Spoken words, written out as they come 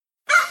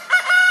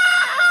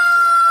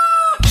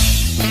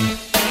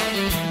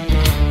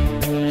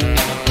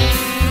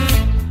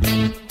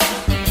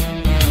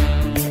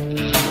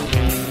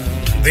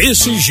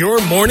This is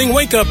your morning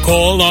wake-up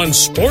call on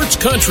Sports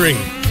Country.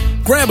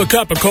 Grab a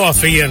cup of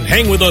coffee and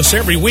hang with us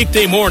every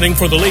weekday morning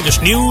for the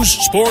latest news,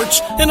 sports,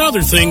 and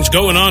other things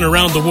going on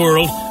around the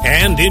world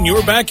and in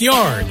your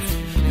backyard.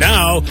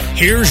 Now,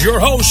 here's your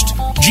host,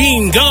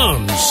 Gene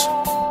Gumbs.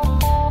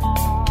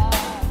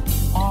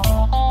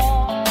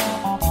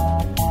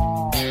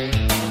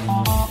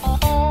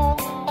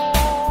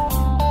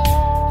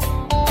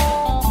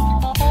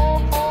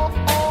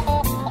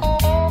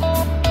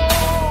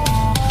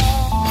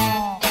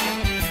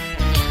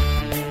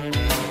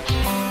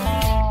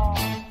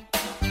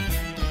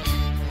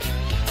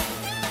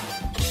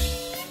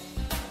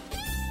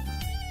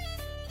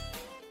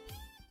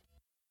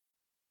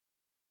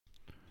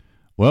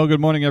 Well, good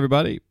morning,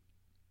 everybody.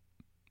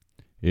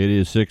 It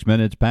is 6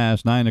 minutes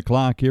past 9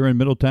 o'clock here in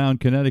Middletown,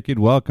 Connecticut.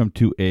 Welcome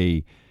to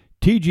a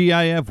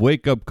TGIF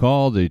wake-up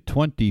call, the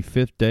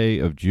 25th day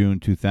of June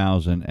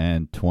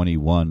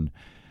 2021.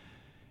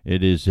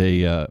 It is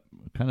a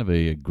kind of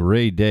a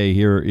gray day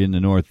here in the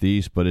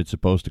Northeast, but it's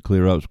supposed to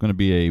clear up. It's going to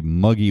be a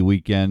muggy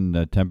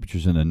weekend.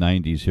 Temperatures in the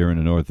 90s here in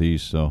the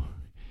Northeast, so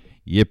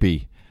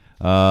yippee.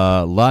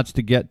 Lots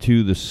to get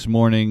to this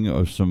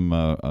morning. Some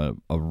a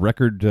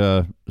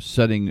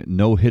record-setting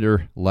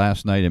no-hitter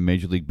last night in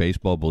Major League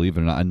Baseball. Believe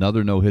it or not,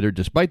 another no-hitter,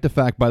 despite the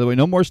fact, by the way,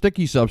 no more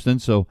sticky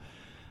substance. So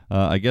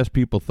I guess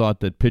people thought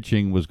that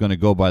pitching was going to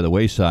go by the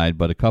wayside,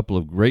 but a couple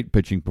of great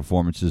pitching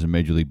performances in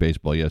Major League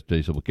Baseball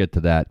yesterday. So we'll get to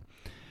that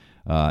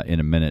in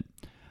a minute.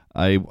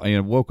 I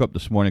woke up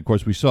this morning. Of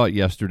course, we saw it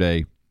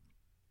yesterday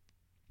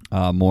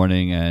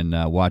morning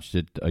and watched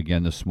it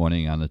again this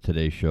morning on the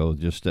Today Show.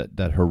 Just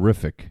that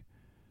horrific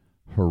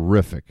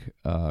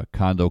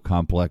condo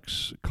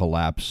complex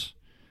collapse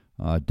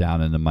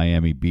down in the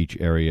Miami Beach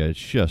area. It's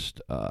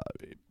just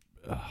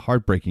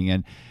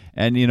heartbreaking,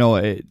 and you know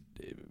it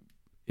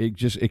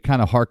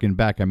kind of harkened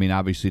back. I mean,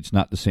 obviously it's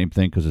not the same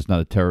thing because it's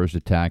not a terrorist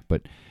attack,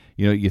 but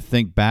you know, you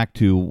think back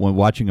to when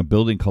watching a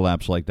building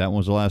collapse like that. When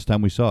was the last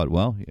time we saw it?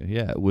 Well,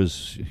 yeah, it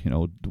was, you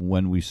know,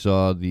 when we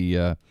saw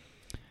the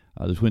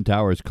Twin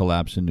Towers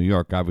collapse in New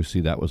York.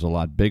 Obviously that was a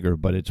lot bigger,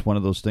 but it's one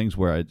of those things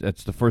where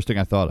it's the first thing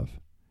I thought of.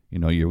 You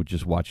know, you're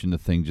just watching the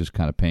thing just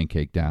kind of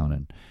pancake down,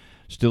 and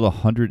still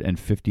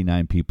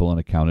 159 people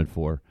unaccounted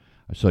for.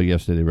 I saw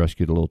yesterday they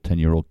rescued a little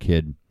 10-year-old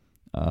kid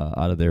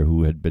out of there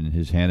who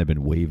his hand had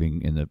been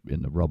waving in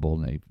the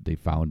rubble, and they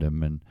found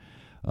him, and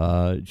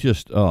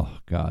just, oh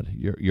God,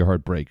 your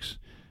heart breaks.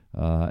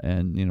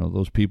 And you know,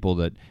 those people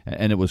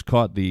and it was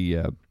caught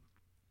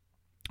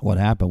what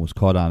happened was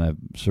caught on a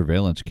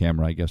surveillance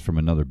camera, I guess, from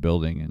another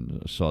building,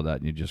 and saw that,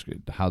 and you just,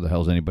 how the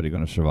hell is anybody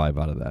going to survive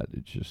out of that?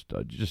 It's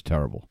just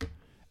terrible.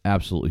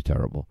 Absolutely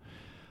terrible.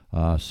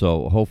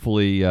 So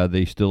hopefully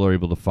they still are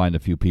able to find a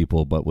few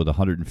people, but with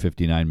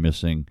 159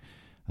 missing,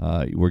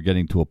 we're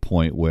getting to a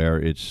point where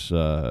it's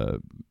no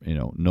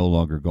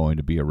longer going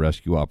to be a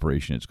rescue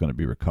operation. It's going to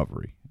be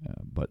recovery.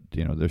 But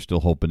you know, they're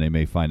still hoping they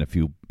may find a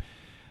few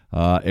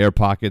air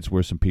pockets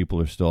where some people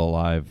are still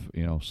alive,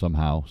 you know,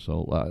 somehow.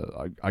 So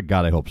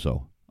I hope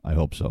so. I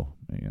hope so.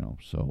 You know,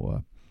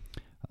 so.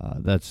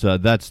 That's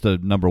the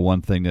number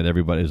one thing that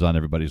is on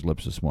everybody's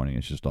lips this morning.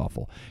 It's just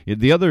awful.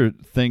 The other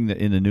thing that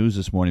in the news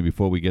this morning,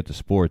 before we get to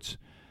sports,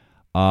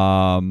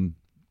 the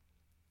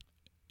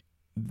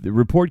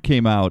report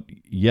came out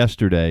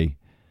yesterday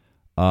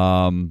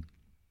that,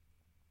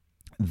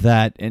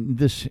 and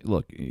this,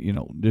 look, you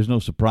know, there's no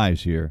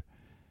surprise here,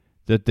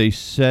 that they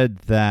said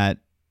that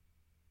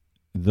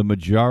the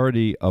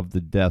majority of the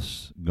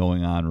deaths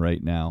going on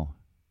right now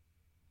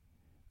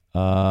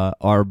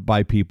are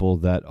by people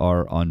that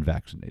are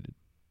unvaccinated.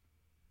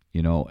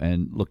 You know,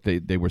 and look,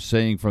 they were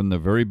saying from the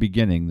very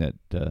beginning that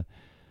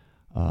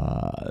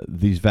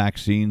these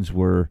vaccines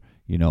were,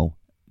 you know,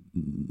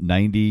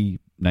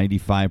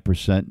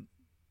 95%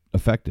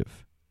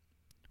 effective.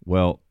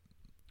 Well,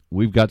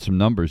 we've got some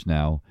numbers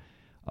now.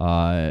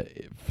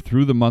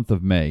 Through the month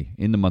of May,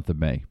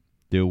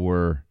 there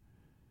were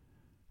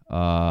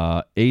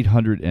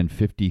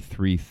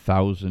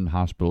 853,000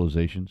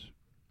 hospitalizations.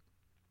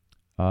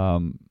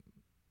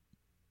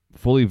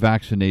 Fully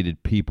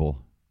vaccinated people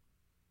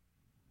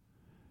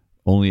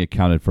only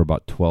accounted for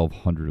about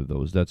 1,200 of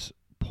those. That's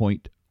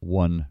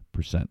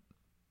 0.1%.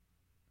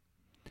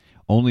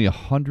 Only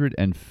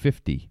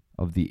 150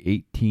 of the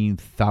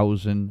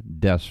 18,000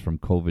 deaths from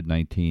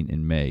COVID-19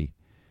 in May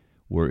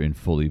were in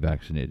fully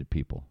vaccinated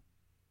people.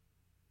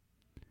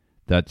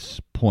 That's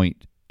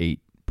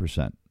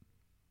 0.8%.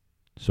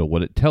 So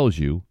what it tells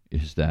you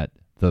is that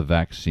the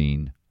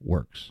vaccine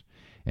works.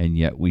 And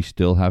yet we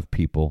still have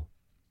people,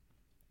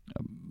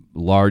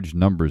 large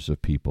numbers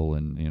of people,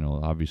 and you know,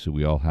 obviously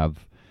we all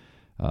have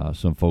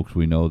some folks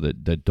we know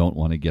that don't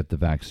want to get the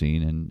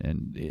vaccine,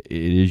 and it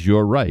is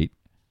your right.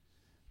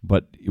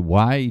 But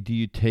why do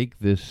you take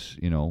this,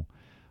 you know,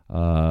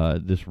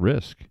 this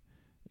risk?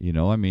 You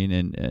know, I mean,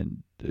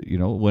 and you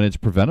know, when it's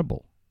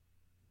preventable.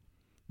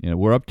 You know,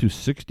 we're up to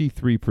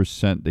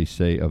 63%, they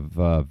say, of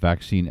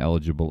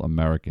vaccine-eligible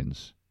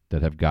Americans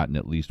that have gotten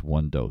at least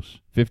one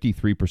dose.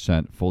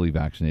 53% fully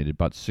vaccinated.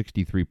 About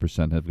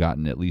 63% have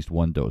gotten at least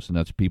one dose, and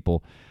that's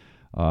people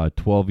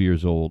 12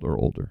 years old or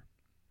older.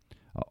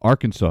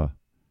 Arkansas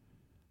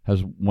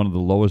has one of the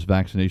lowest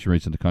vaccination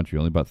rates in the country,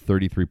 only about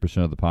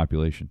 33% of the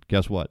population.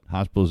 Guess what?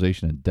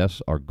 Hospitalization and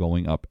deaths are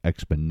going up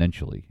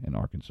exponentially in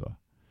Arkansas.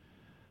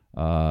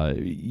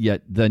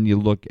 Yet then you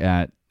look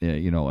at,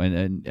 and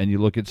you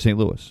look at St.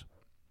 Louis.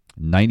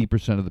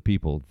 90% of the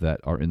people that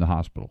are in the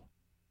hospital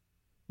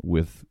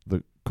with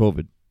the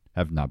COVID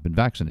have not been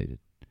vaccinated.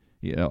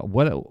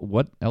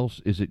 What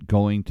else is it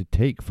going to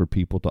take for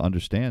people to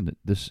understand that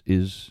this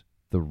is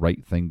the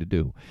right thing to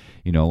do?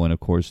 And of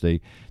course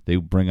they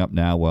bring up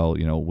now,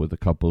 with a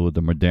couple of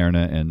the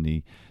Moderna and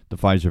the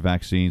Pfizer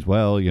vaccines,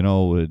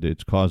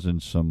 it's causing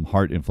some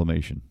heart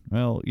inflammation.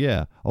 Well,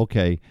 yeah,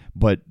 okay,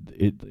 but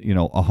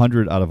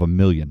 100 out of a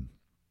million.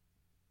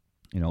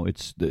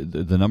 It's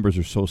the numbers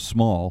are so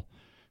small.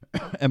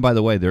 And by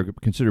the way, they're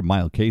considered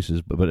mild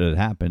cases, but it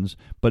happens.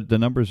 But the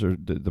numbers are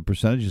the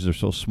percentages are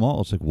so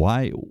small. It's like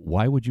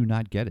why would you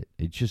not get it?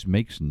 It just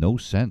makes no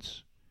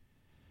sense.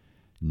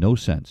 No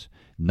sense.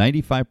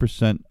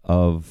 95%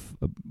 of.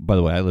 By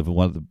the way, I live in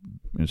one of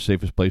the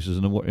safest places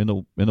in the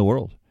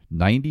world.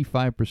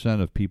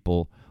 95% of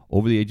people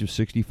over the age of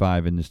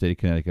 65 in the state of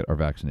Connecticut are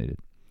vaccinated.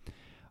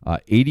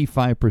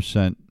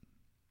 85%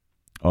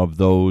 of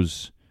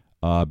those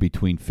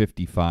between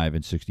 55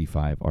 and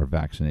 65 are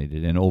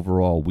vaccinated. And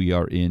overall, we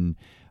are in,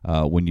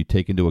 when you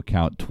take into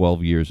account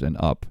 12 years and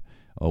up,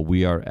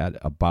 we are at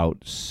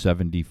about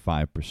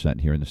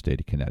 75% here in the state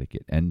of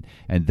Connecticut. And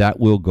that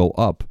will go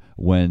up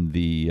when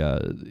the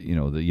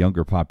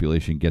younger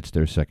population gets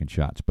their second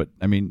shots. But,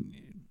 and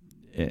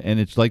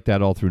it's like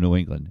that all through New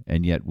England.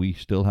 And yet we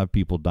still have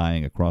people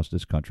dying across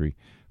this country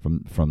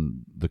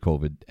from the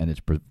COVID, and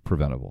it's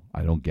preventable.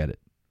 I don't get it.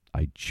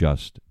 I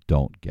just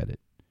don't get it.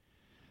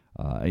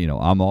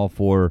 I'm all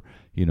for,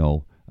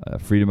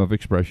 freedom of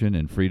expression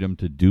and freedom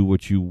to do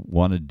what you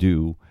want to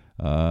do.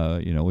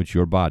 It's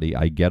your body.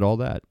 I get all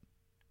that.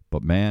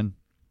 But, man,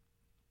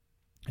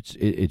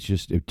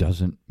 it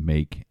doesn't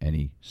make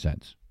any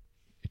sense.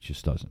 It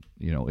just doesn't.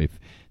 If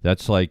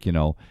that's like,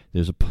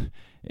 there's a,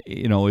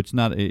 it's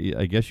not,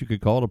 I guess you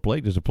could call it a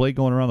plague. There's a plague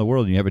going around the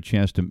world, and you have a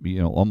chance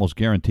to, almost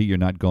guarantee you're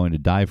not going to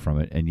die from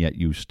it, and yet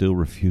you still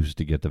refuse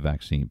to get the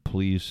vaccine.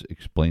 Please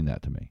explain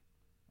that to me.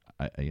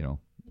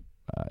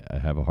 I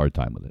have a hard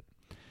time with it.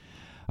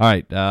 All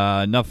right,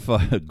 enough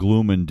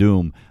gloom and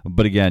doom.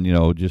 But again,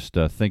 just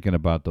thinking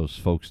about those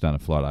folks down in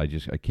Florida,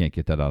 I can't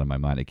get that out of my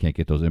mind. I can't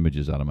get those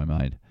images out of my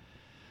mind.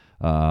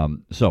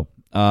 So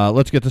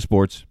let's get to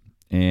sports.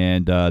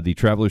 And the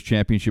Travelers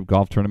Championship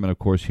Golf Tournament, of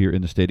course, here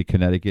in the state of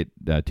Connecticut,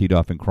 teed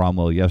off in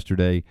Cromwell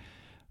yesterday.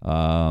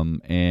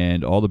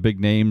 And all the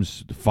big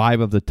names, 5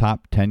 of the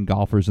top 10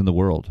 golfers in the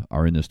world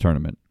are in this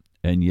tournament.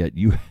 And yet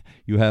you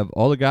have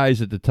all the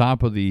guys at the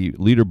top of the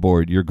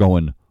leaderboard. You're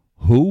going,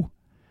 who?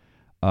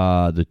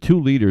 The 2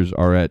 leaders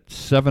are at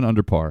 7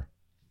 under par.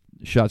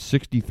 Shot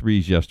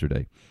 63s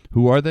yesterday.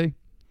 Who are they?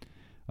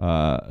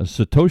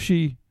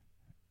 Satoshi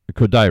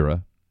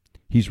Kodaira.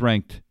 He's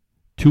ranked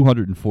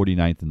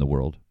 249th in the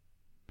world.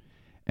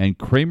 And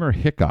Kramer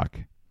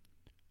Hickok,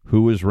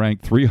 who is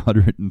ranked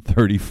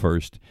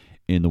 331st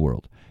in the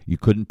world. You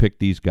couldn't pick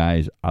these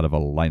guys out of a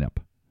lineup.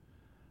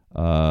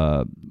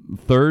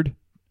 Third,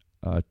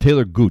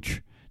 Taylor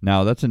Gooch.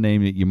 Now, that's a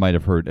name that you might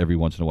have heard every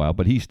once in a while,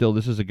 but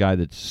this is a guy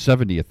that's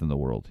 70th in the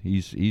world.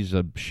 He's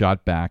a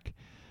shot back.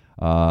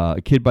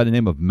 A kid by the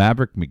name of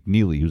Maverick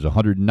McNeely, who's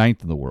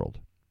 109th in the world,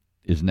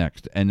 is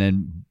next. And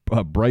then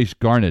Bryce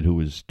Garnett, who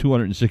is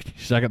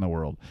 262nd in the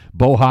world.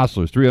 Bo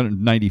Hostler is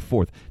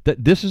 394th.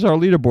 This is our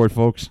leaderboard,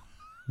 folks.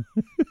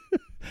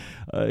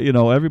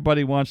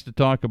 Everybody wants to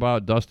talk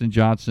about Dustin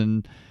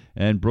Johnson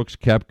and Brooks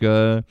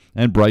Koepka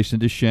and Bryson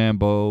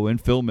DeChambeau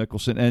and Phil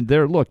Mickelson. And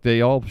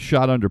they all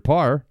shot under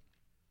par,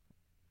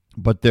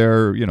 but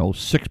they're,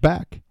 6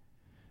 back.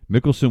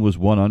 Mickelson was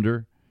 1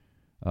 under.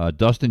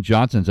 Dustin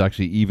Johnson's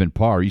actually even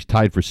par. He's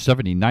tied for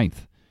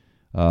 79th.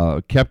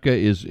 Koepka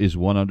is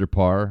 1 under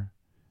par.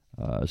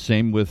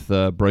 Same with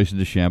Bryson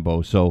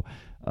DeChambeau. So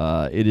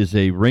it is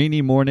a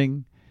rainy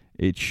morning.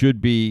 It should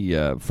be,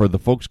 for the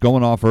folks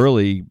going off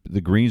early,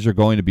 the greens are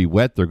going to be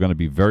wet. They're going to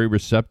be very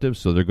receptive,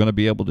 so they're going to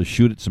be able to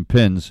shoot at some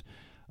pins.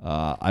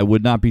 I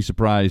would not be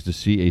surprised to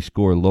see a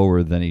score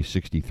lower than a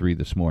 63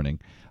 this morning.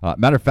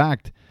 Matter of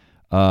fact,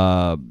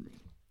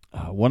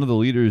 one of the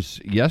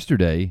leaders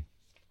yesterday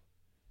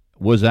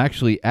was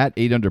actually at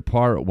 8 under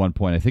par at one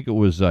point. I think it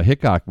was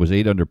Hickok was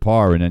 8 under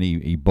par, and then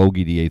he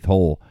bogeyed the 8th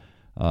hole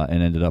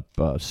and ended up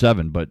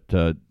 7. But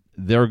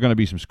there are going to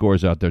be some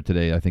scores out there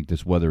today. I think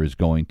this weather is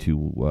going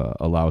to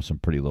allow some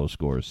pretty low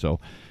scores.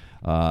 So,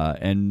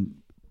 and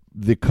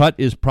the cut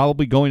is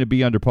probably going to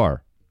be under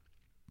par.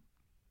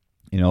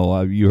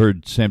 You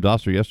heard Sam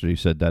Dostler yesterday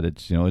said that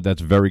it's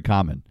that's very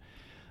common,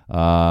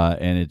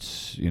 and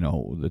it's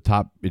the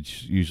top.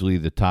 It's usually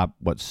the top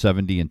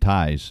 70 in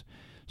ties.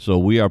 So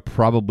we are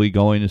probably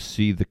going to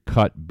see the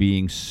cut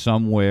being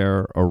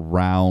somewhere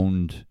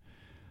around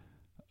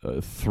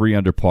 3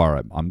 under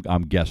par.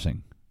 I'm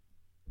guessing.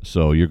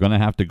 So you're going to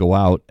have to go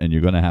out and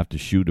you're going to have to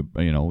shoot.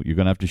 You're going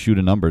to have to shoot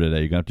a number today.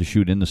 You're going to have to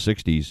shoot in the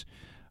 60s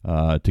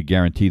to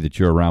guarantee that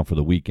you're around for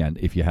the weekend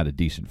if you had a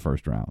decent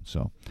first round.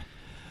 So,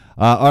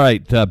 all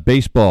right,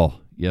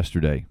 baseball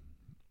yesterday.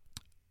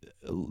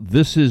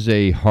 This is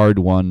a hard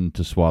one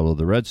to swallow.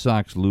 The Red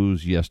Sox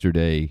lose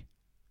yesterday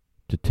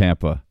to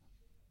Tampa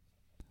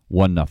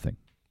 1-0.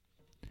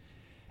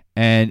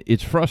 And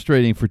it's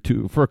frustrating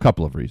for a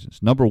couple of reasons.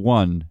 Number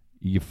one,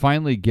 you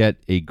finally get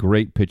a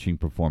great pitching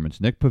performance.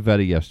 Nick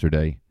Pivetta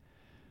yesterday,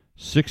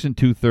 6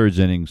 2/3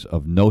 innings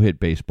of no-hit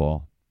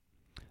baseball.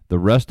 The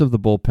rest of the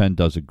bullpen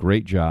does a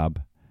great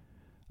job.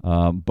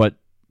 But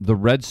the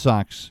Red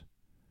Sox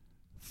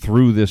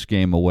threw this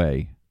game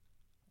away,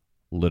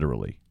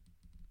 literally.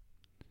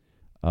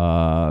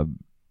 Manuel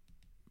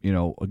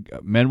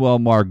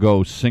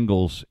Margot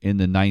singles in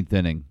the 9th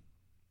inning.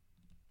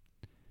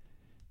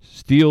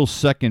 Steals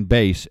second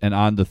base, and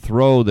on the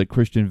throw that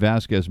Christian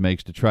Vasquez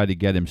makes to try to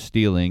get him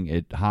stealing,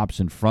 it hops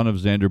in front of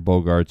Xander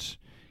Bogaerts.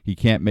 He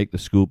can't make the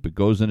scoop. It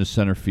goes into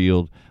center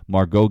field.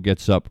 Margot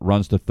gets up,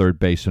 runs to third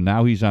base. So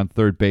now he's on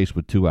third base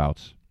with 2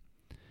 outs.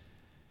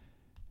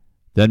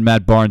 Then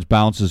Matt Barnes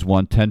bounces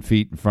one 10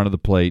 feet in front of the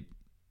plate,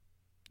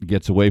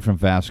 gets away from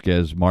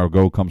Vasquez.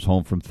 Margot comes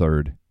home from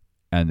third,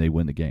 and they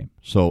win the game.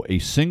 So a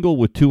single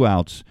with 2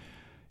 outs.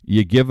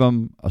 You give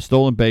them a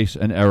stolen base,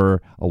 an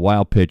error, a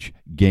wild pitch,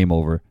 game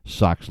over,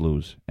 Sox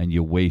lose. And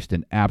you waste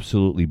an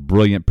absolutely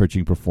brilliant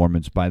pitching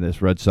performance by this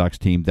Red Sox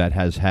team that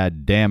has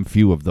had damn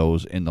few of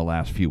those in the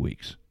last few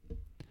weeks.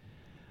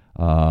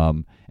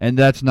 And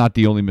that's not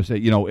the only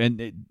mistake.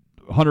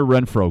 Hunter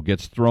Renfroe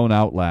gets thrown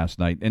out last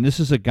night. And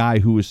this is a guy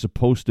who is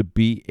supposed to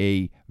be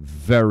a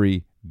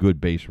very good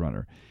base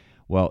runner.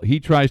 Well, he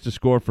tries to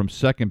score from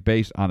second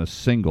base on a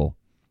single,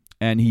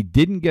 and he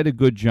didn't get a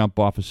good jump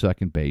off of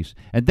second base.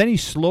 And then he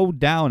slowed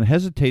down,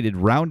 hesitated,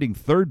 rounding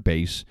third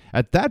base.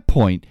 At that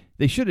point,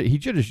 he should have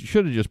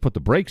just put the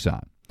brakes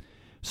on.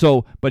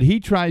 So, but he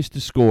tries to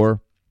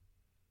score,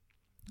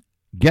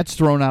 gets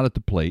thrown out at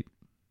the plate.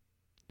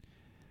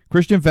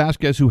 Christian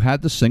Vasquez, who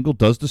had the single,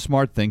 does the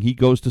smart thing. He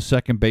goes to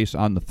second base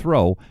on the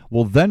throw.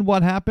 Well, then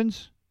what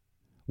happens?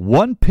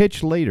 One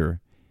pitch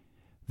later,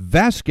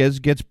 Vasquez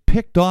gets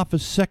picked off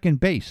as second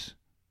base.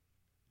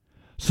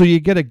 So you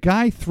get a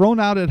guy thrown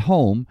out at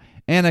home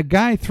and a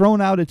guy thrown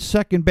out at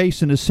second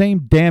base in the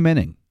same damn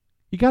inning.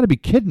 You got to be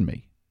kidding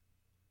me.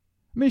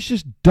 I mean, it's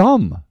just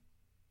dumb.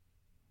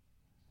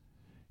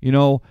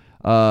 Nick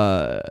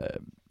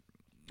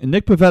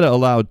Pivetta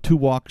allowed 2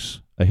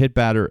 walks, a hit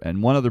batter,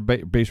 and one other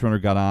base runner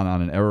got on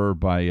an error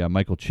by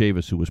Michael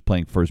Chavis, who was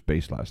playing first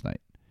base last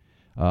night.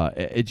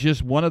 It's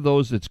just one of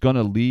those that's going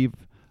to leave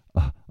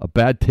a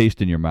bad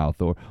taste in your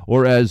mouth,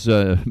 or as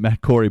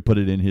Matt Corey put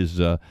it in his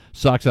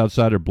Sox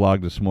Outsider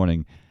blog this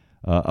morning,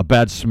 a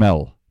bad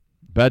smell.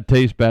 Bad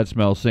taste, bad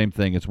smell, same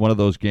thing. It's one of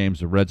those games,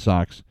 the Red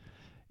Sox,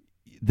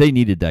 they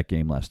needed that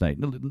game last night.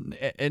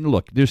 And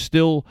look, there's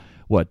still,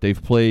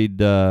 they've played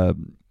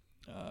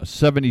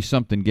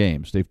 70-something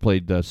games. They've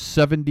played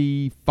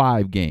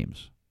 75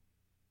 games,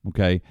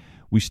 okay?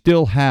 We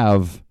still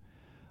have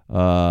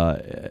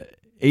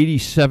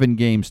 87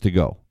 games to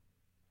go.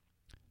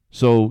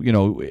 So,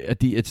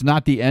 it's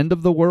not the end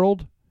of the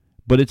world,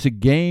 but it's a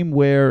game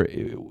where,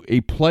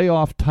 a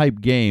playoff-type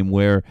game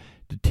where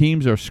the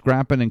teams are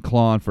scrapping and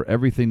clawing for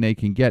everything they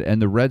can get,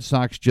 and the Red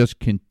Sox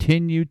just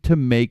continue to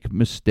make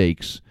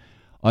mistakes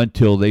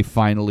until they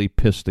finally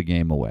piss the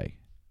game away.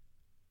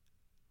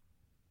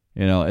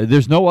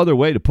 There's no other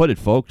way to put it,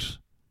 folks.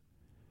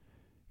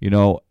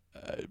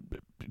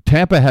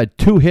 Tampa had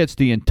 2 hits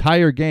the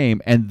entire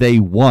game, and they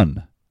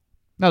won.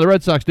 Now, the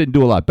Red Sox didn't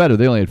do a lot better.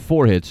 They only had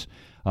 4 hits.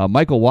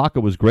 Michael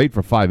Wacha was great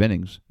for 5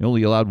 innings. He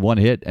only allowed 1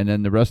 hit, and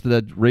then the rest of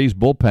that Rays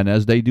bullpen,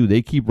 as they do,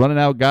 they keep running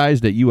out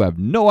guys that you have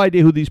no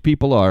idea who these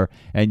people are,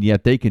 and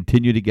yet they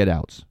continue to get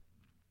outs.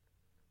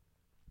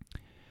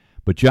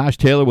 But Josh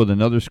Taylor with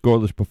another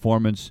scoreless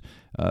performance.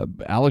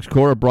 Alex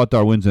Cora brought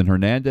Darwinzon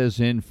Hernandez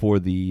in for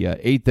the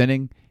 8th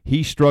inning.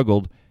 He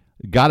struggled,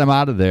 got him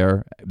out of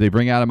there. They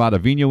bring Adam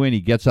Ottavino in.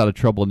 He gets out of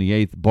trouble in the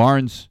 8th.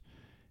 Barnes,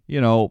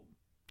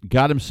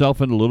 got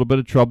himself in a little bit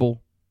of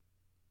trouble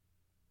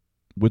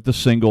with the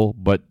single,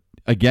 but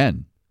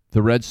again,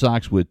 the Red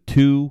Sox with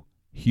 2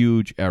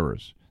 huge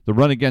errors. The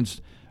run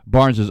against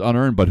Barnes is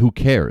unearned, but who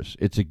cares?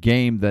 It's a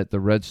game that the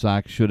Red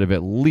Sox should have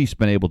at least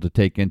been able to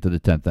take into the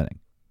 10th inning.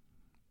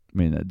 I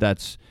mean,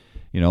 that's,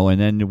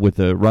 and then with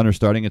the runner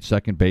starting at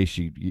second base,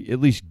 you at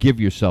least give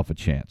yourself a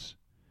chance.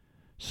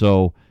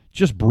 So,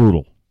 just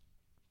brutal.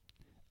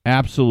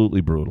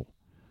 Absolutely brutal.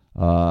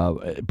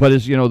 But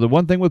as the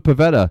one thing with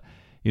Pivetta,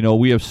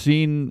 we have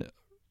seen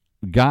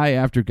guy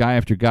after guy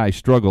after guy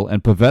struggle,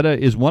 and Pivetta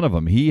is one of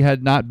them. He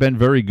had not been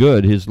very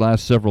good his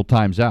last several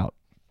times out.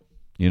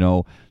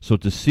 So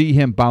to see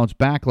him bounce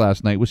back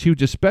last night was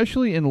huge,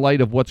 especially in light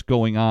of what's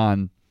going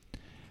on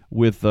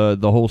with the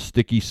whole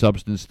sticky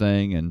substance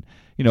thing. And,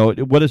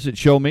 what does it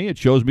show me? It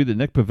shows me that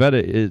Nick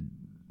Pivetta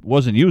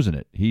wasn't using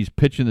it. He's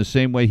pitching the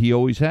same way he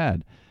always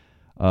had.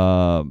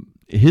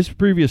 His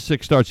previous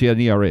 6 starts, he had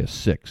an ERA of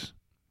 6.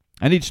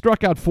 And he'd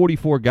struck out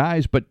 44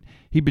 guys, but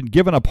he'd been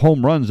giving up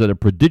home runs at a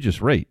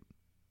prodigious rate.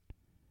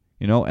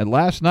 And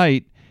last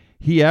night,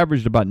 he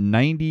averaged about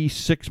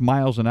 96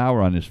 miles an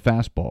hour on his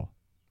fastball.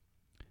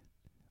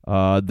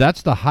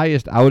 That's the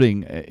highest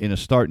outing in a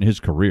start in his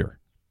career.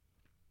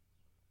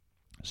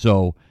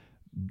 So,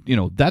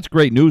 that's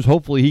great news.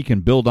 Hopefully he can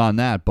build on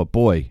that. But,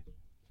 boy,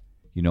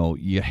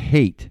 you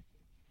hate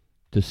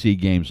to see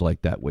games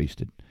like that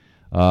wasted.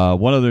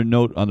 One other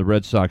note on the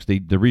Red Sox,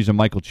 the reason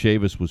Michael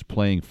Chavis was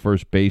playing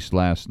first base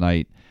last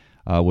night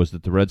was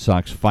that the Red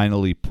Sox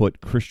finally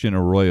put Christian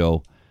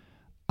Arroyo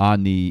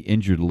on the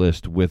injured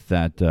list with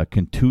that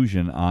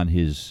contusion on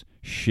his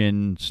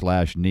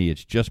shin/knee.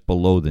 It's just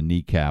below the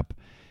kneecap.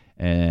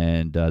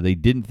 And they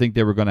didn't think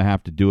they were going to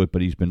have to do it,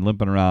 but he's been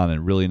limping around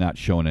and really not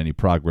showing any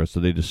progress, so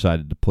they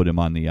decided to put him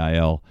on the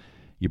IL.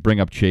 You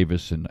bring up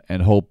Chavis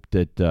and hope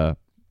that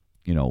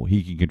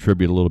he can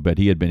contribute a little bit.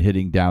 He had been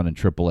hitting down in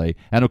AAA.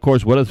 And, of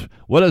course, what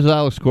does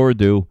Alex Cora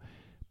do?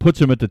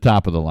 Puts him at the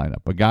top of the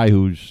lineup, a guy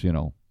who's,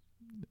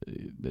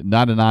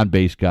 not an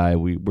on-base guy.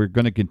 We're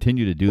going to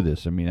continue to do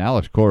this. I mean,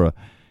 Alex Cora,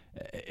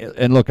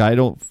 and look, I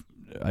don't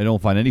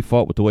find any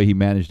fault with the way he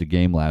managed the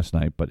game last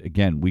night, but,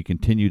 again, we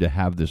continue to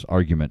have this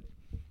argument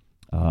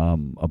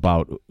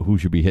about who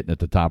should be hitting at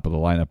the top of the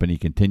lineup, and he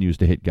continues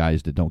to hit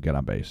guys that don't get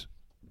on base.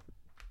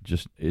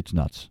 It's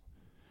nuts.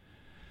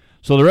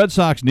 So the Red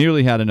Sox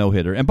nearly had a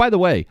no-hitter. And by the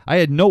way, I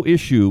had no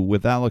issue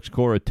with Alex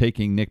Cora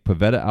taking Nick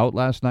Pivetta out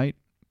last night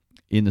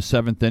in the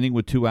 7th inning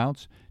with 2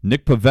 outs.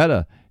 Nick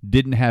Pivetta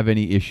didn't have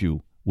any issue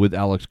with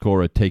Alex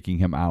Cora taking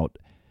him out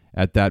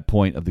at that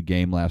point of the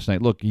game last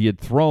night. Look, he had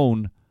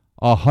thrown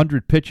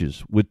 100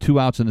 pitches with 2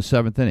 outs in the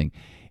 7th inning.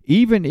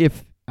 Even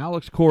if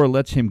Alex Cora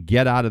lets him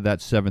get out of that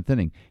 7th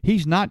inning,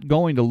 he's not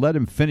going to let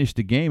him finish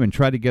the game and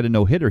try to get a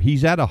no-hitter.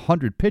 He's at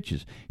 100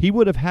 pitches. He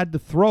would have had to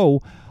throw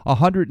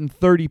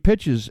 130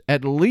 pitches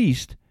at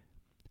least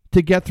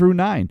to get through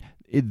 9.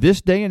 In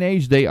this day and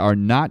age, they are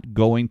not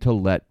going to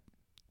let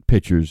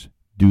pitchers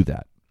do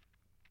that.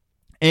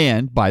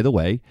 And, by the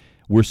way,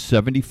 we're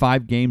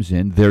 75 games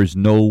in. There's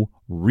no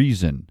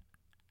reason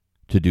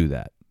to do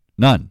that.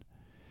 None.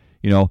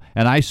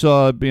 And I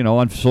saw,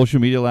 on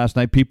social media last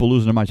night, people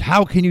losing their minds.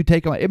 How can you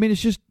take him? I mean, it's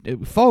just,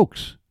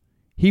 folks,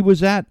 he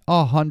was at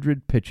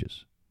 100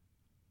 pitches.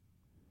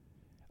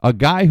 A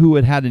guy who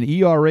had an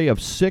ERA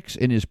of 6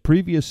 in his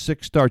previous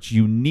 6 starts,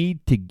 you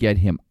need to get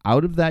him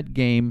out of that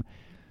game.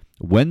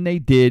 When they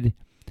did,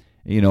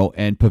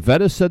 and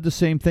Pivetta said the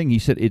same thing. He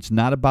said, it's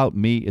not about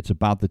me, it's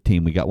about the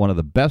team. We got one of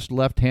the best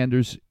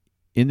left-handers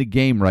in the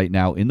game right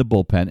now in the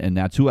bullpen, and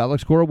that's who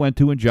Alex Cora went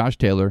to, and Josh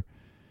Taylor.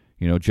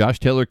 Josh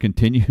Taylor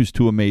continues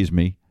to amaze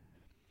me.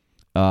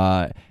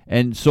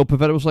 And so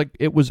Pivetta was like,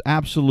 it was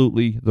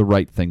absolutely the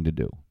right thing to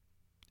do.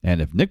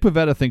 And if Nick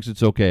Pivetta thinks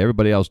it's okay,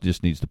 everybody else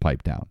just needs to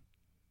pipe down.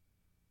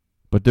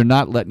 But they're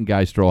not letting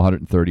guys throw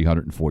 130,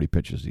 140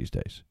 pitches these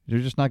days. They're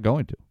just not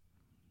going to.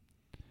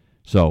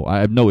 So I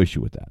have no issue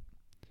with that.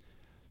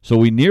 So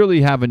we nearly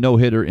have a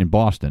no-hitter in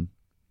Boston.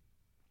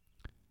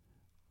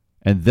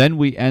 And then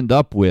we end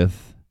up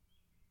with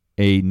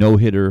a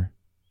no-hitter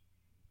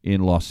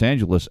in Los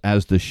Angeles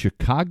as the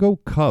Chicago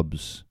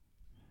Cubs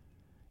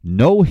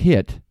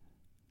no-hit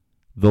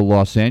the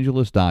Los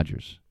Angeles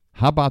Dodgers.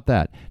 How about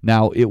that?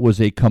 Now, it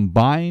was a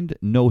combined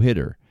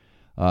no-hitter.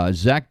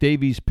 Zach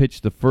Davies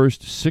pitched the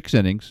first 6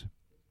 innings,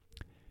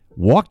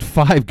 walked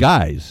 5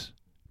 guys,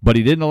 but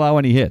he didn't allow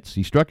any hits.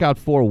 He struck out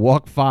 4,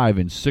 walked 5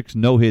 in 6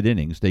 no-hit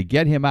innings. They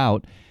get him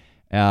out.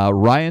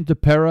 Ryan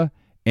Tepera,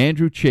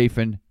 Andrew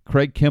Chafin,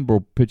 Craig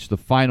Kimbrell pitched the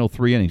final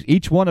 3 innings.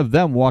 Each one of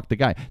them walked a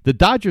guy. The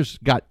Dodgers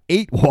got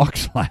 8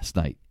 walks last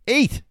night.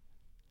 8!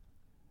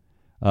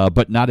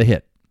 But not a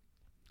hit.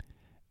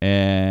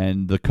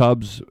 And the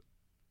Cubs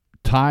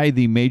tie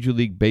the Major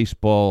League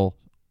Baseball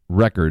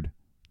record,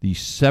 the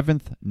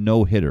 7th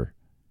no-hitter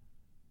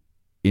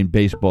in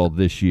baseball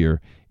this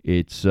year.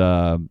 It's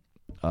amazing.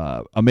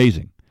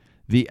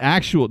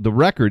 The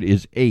record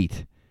is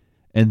 8,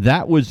 and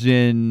that was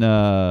in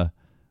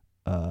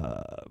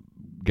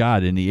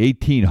in the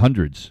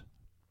 1800s,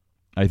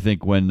 I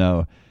think, when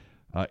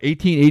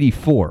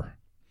 1884,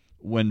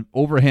 when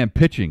overhand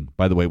pitching,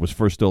 by the way, was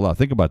first still allowed.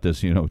 Think about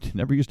this, it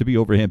never used to be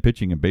overhand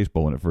pitching in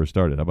baseball when it first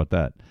started. How about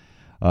that?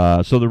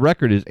 So the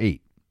record is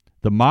 8.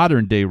 The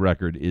modern day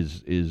record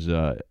is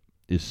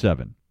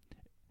 7.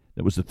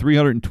 That was the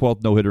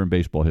 312th no-hitter in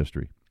baseball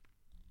history.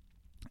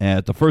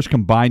 And the first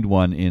combined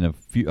one in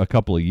a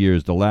couple of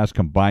years, the last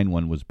combined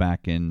one was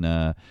back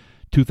in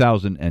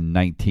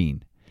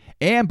 2019.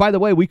 And, by the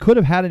way, we could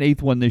have had an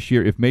 8th one this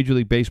year if Major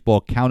League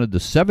Baseball counted the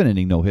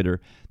 7-inning no-hitter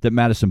that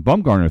Madison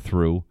Bumgarner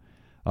threw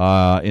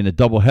in a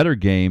doubleheader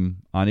game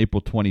on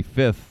April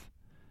 25th,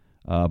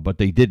 but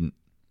they didn't.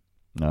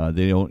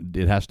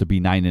 It has to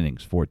be 9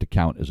 innings for it to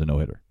count as a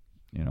no-hitter.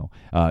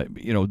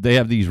 They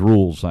have these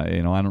rules.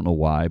 I don't know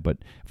why, but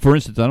for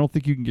instance, I don't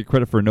think you can get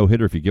credit for a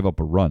no-hitter if you give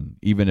up a run,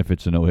 even if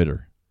it's a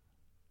no-hitter.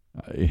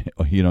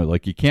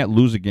 Like you can't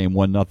lose a game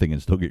 1-0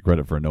 and still get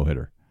credit for a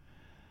no-hitter.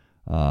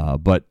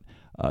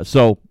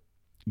 So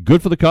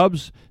good for the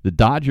Cubs. The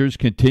Dodgers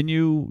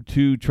continue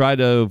to try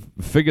to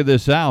figure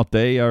this out.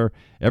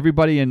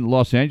 Everybody in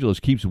Los Angeles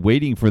keeps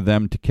waiting for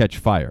them to catch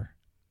fire.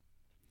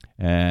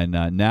 And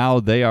now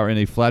they are in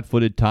a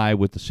flat-footed tie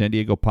with the San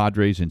Diego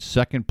Padres in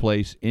second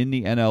place in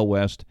the NL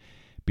West,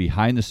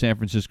 behind the San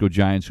Francisco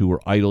Giants, who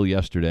were idle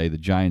yesterday. The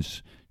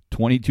Giants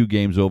 22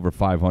 games over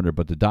 500,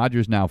 but the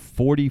Dodgers now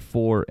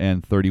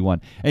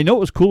 44-31. And you know what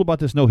was cool about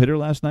this no-hitter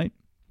last night?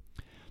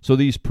 So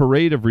these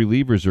parade of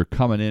relievers are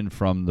coming in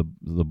from the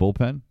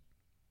bullpen.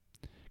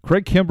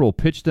 Craig Kimbrell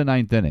pitched the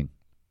ninth inning.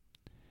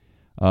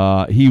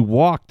 He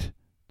walked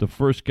the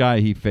first guy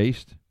he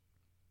faced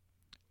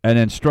and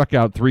then struck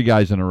out three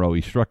guys in a row. He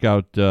struck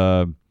out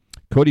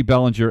Cody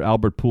Bellinger,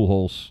 Albert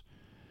Pujols,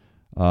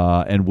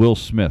 and Will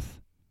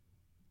Smith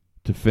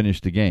to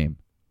finish the game.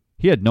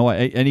 He had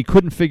and he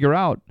couldn't figure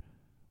out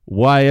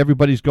why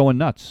everybody's going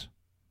nuts.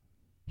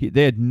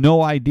 They had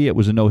no idea it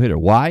was a no-hitter.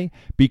 Why?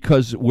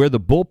 Because where the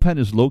bullpen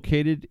is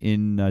located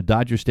in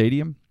Dodger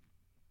Stadium,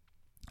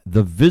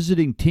 the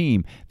visiting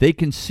team, they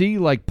can see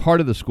like part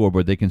of the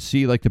scoreboard. They can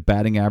see like the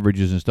batting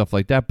averages and stuff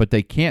like that, but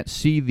they can't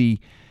see the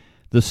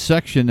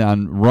section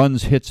on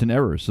runs, hits, and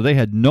errors. So they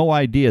had no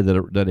idea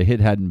that a hit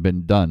hadn't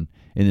been done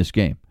in this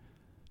game.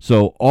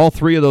 So all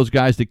three of those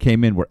guys that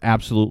came in were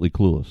absolutely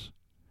clueless.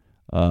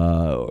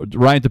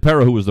 Ryan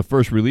Tepera, who was the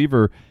first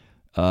reliever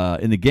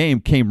in the game,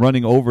 came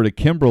running over to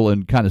Kimbrell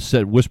and kind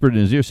of whispered in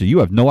his ear, said, "You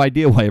have no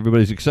idea why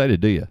everybody's excited,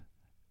 do you?"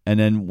 And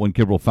then when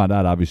Kimbrell found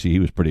out, obviously he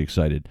was pretty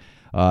excited.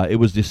 It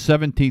was the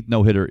 17th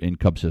no-hitter in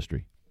Cubs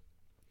history.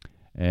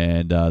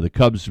 And the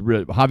Cubs,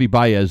 Javi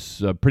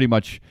Baez pretty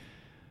much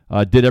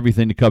did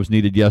everything the Cubs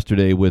needed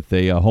yesterday with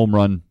a home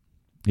run,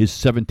 his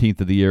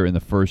 17th of the year in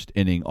the first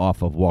inning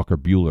off of Walker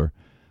Buehler.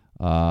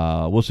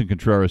 Wilson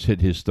Contreras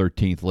hit his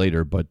 13th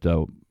later, but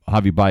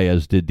Javi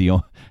Baez had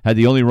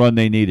the only run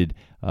they needed.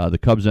 The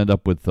Cubs end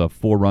up with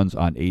 4 runs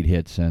on 8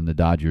 hits, and the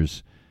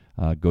Dodgers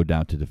go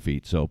down to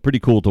defeat. So pretty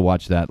cool to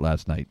watch that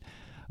last night.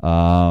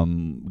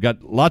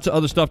 Got lots of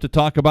other stuff to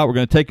talk about. We're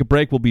going to take a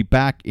break. We'll be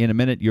back in a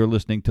minute. You're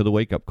listening to The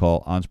Wake Up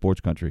Call on Sports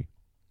Country.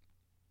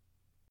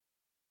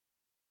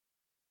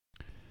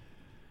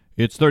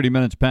 It's 30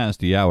 minutes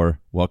past the hour.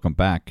 Welcome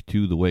back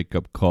to The Wake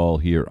Up Call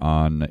here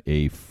on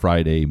a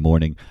Friday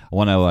morning. I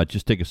want to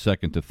just take a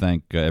second to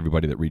thank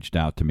everybody that reached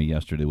out to me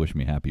yesterday, wish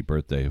me happy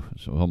birthday. It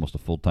was almost a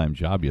full-time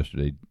job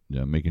yesterday,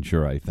 making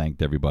sure I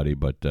thanked everybody,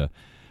 but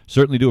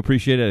certainly do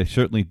appreciate it. I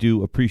certainly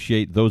do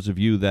appreciate those of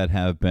you that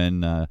have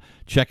been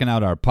checking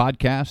out our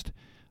podcast.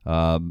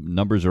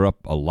 Numbers are up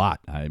a lot.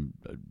 I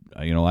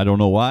don't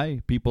know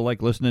why people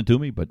like listening to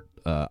me, but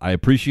I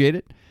appreciate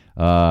it.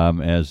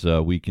 As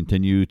we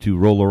continue to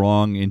roll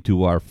along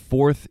into our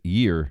 4th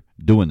year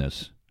doing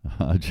this.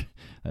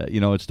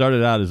 It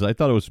started out as I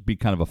thought it was be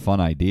kind of a fun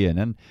idea, and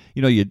then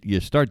you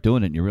start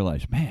doing it and you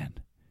realize, man,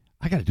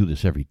 I got to do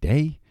this every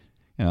day.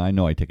 I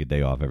know I take a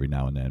day off every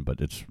now and then,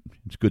 but it's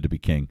good to be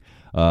king.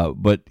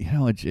 But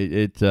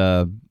it's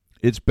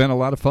been a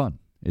lot of fun.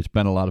 It's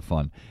been a lot of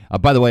fun.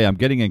 By the way, I'm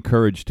getting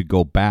encouraged to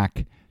go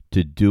back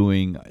to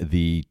doing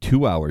the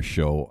 2-hour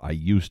show I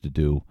used to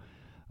do.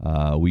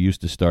 We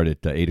used to start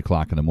at 8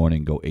 o'clock in the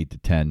morning, go 8 to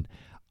 10.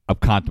 I'm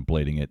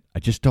contemplating it.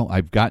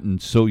 I've gotten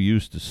so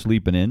used to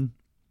sleeping in.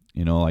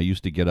 I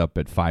used to get up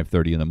at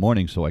 5:30 in the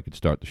morning so I could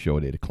start the show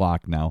at 8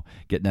 o'clock. Now,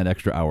 getting that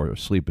extra hour of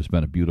sleep has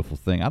been a beautiful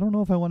thing. I don't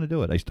know if I want to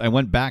do it. I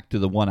went back to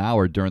the 1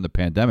 hour during the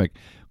pandemic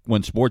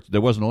when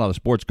there wasn't a lot of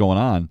sports going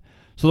on,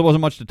 so there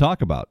wasn't much to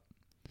talk about.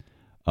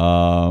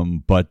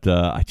 But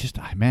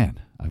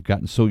I've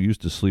gotten so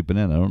used to sleeping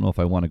in. I don't know if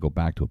I want to go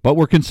back to it, but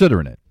we're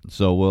considering it.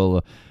 So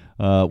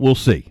we'll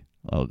see.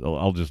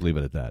 I'll just leave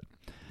it at that.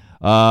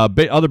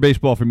 Other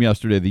baseball from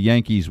yesterday, the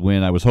Yankees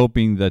win. I was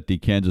hoping that the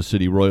Kansas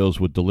City Royals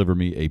would deliver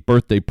me a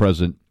birthday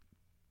present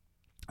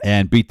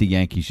and beat the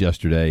Yankees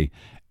yesterday,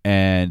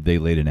 and they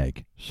laid an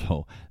egg.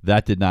 So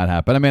that did not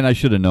happen. I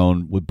should have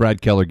known with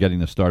Brad Keller getting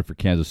the start for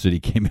Kansas City,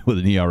 came in with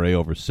an ERA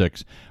over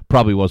 6,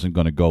 probably wasn't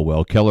going to go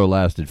well. Keller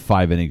lasted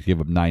 5 innings,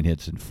 gave up 9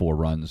 hits and 4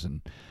 runs,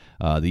 and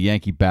the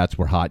Yankee bats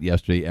were hot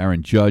yesterday.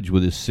 Aaron Judge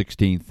with his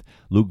 16th.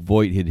 Luke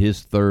Voit hit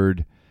his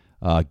 3rd.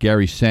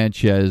 Gary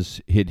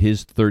Sanchez hit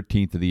his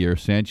 13th of the year.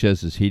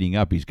 Sanchez is heating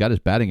up. He's got his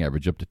batting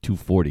average up to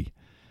 240.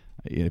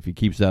 If he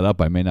keeps that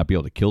up, I may not be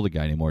able to kill the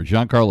guy anymore.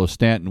 Giancarlo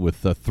Stanton with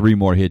 3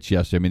 more hits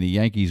yesterday. The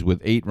Yankees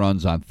with 8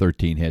 runs on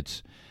 13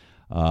 hits.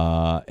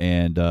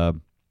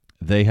 And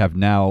they have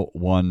now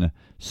won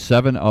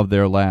 7 of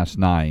their last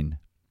 9.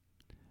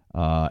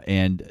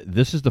 And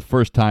this is the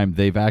first time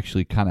they've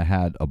actually kind of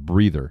had a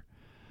breather.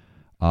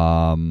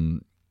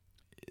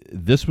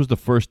 This was the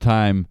first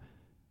time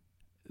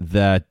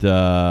that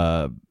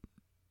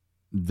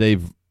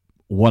they've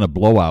won a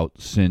blowout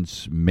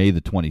since May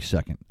the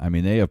 22nd.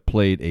 They have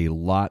played a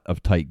lot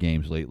of tight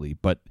games lately.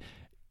 But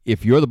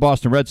if you're the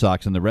Boston Red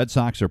Sox and the Red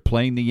Sox are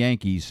playing the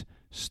Yankees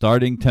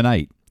starting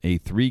tonight, a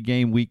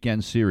 3-game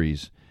weekend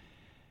series,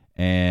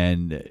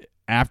 and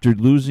after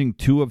losing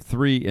 2 of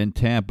 3 in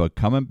Tampa,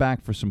 coming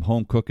back for some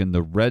home cooking,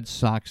 the Red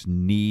Sox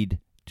need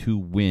to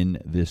win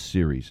this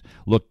series.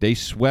 Look, they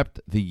swept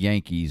the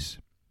Yankees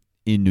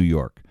in New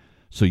York.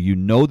 So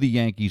the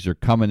Yankees are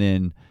coming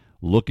in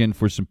looking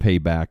for some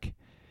payback.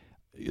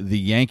 The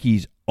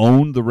Yankees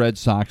owned the Red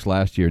Sox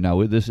last year.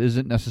 Now, this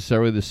isn't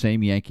necessarily the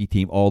same Yankee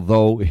team,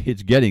 although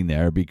it's getting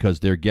there because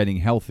they're getting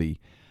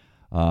healthy.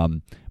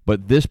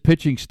 But this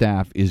pitching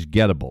staff is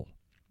gettable.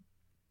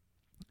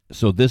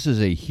 So this is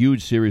a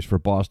huge series for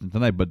Boston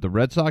tonight, but the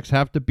Red Sox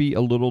have to be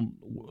a little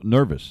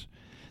nervous.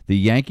 The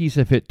Yankees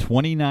have hit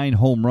 29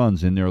 home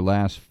runs in their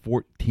last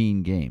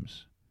 14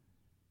 games.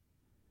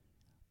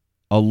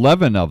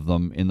 11 of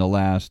them in the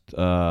last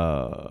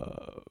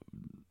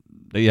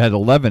they had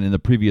 11 in the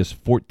previous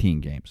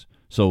 14 games.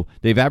 So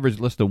they've averaged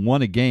less than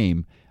 1 a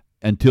game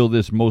until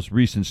this most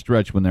recent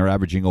stretch when they're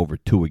averaging over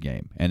 2 a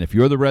game. And if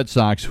you're the Red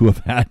Sox who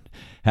have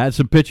had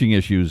some pitching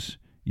issues,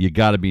 you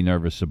got to be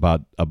nervous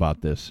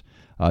about this.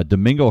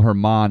 Domingo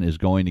Germán is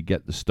going to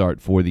get the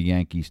start for the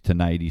Yankees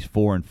tonight. He's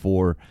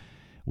 4-4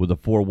 with a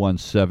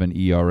 4.17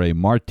 ERA.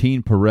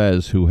 Martin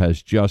Perez, who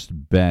has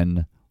just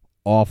been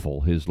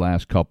awful his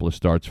last couple of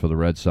starts for the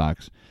Red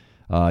Sox.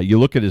 You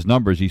look at his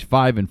numbers, he's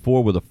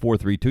 5-4 with a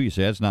 4.32. You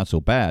say that's not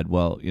so bad.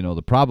 Well,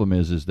 the problem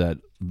is that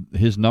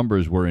his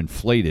numbers were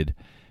inflated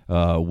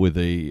with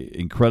a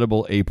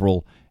incredible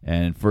April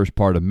and first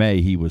part of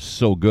May. He was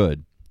so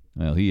good.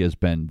 Well, he has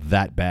been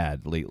that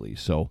bad lately.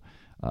 So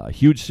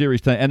huge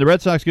series tonight. And the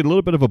Red Sox get a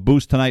little bit of a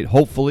boost tonight,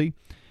 hopefully.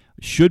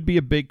 Should be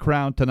a big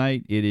crowd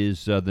tonight. It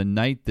is the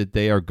night that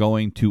they are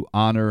going to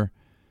honor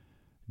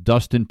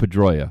Dustin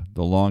Pedroia,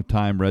 the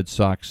longtime Red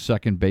Sox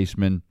second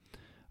baseman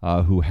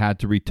who had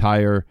to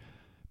retire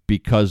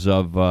because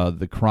of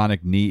the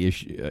chronic knee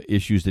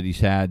issues that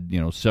he's had,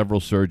 several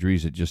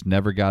surgeries that just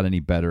never got any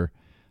better.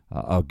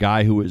 A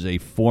guy who is a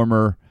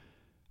former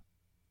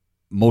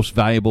most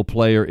valuable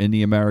player in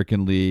the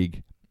American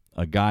League,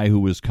 a guy who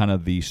was kind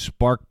of the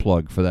spark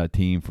plug for that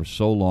team for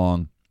so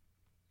long.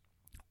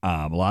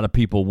 A lot of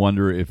people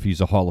wonder if he's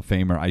a Hall of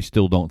Famer. I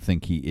still don't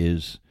think he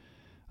is.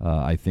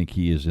 I think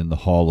he is in the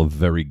Hall of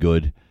Very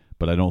Good,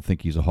 but I don't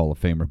think he's a Hall of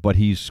Famer. But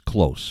he's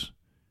close.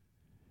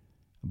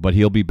 But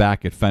he'll be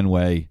back at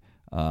Fenway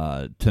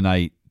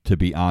tonight to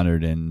be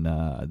honored, and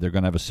they're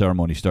going to have a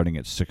ceremony starting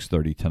at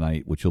 6:30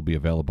 tonight, which will be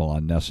available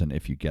on NESN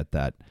if you get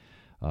that.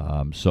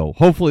 So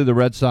hopefully the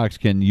Red Sox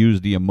can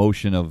use the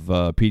emotion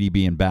of PD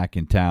being back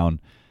in town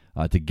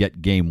to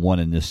get Game 1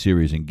 in this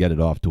series and get it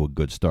off to a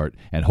good start.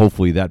 And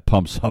hopefully that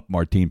pumps up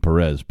Martin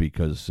Perez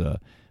because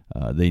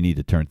they need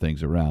to turn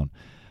things around.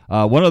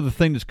 One other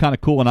thing that's kind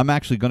of cool, and I'm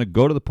actually going to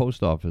go to the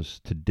post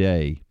office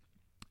today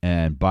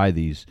and buy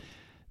these.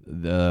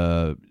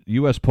 The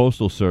U.S.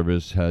 Postal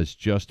Service has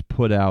just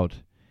put out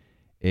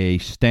a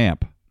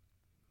stamp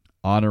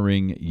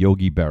honoring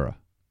Yogi Berra.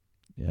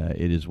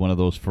 It is one of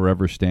those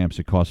forever stamps.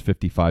 It costs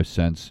 55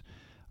 cents,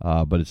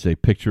 but it's a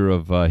picture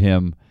of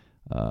him,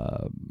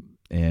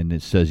 and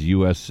it says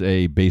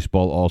USA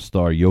Baseball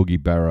All-Star Yogi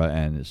Berra,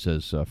 and it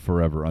says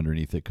forever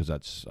underneath it because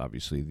that's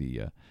obviously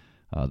the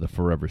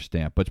forever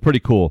stamp. But it's pretty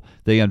cool.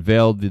 They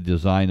unveiled the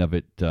design of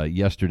it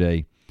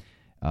yesterday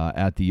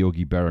at the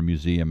Yogi Berra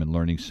Museum and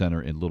Learning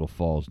Center in Little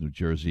Falls, New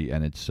Jersey,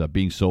 and it's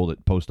being sold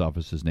at post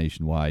offices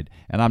nationwide.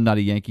 And I'm not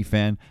a Yankee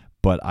fan,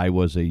 but I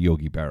was a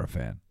Yogi Berra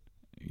fan,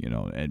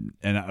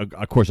 and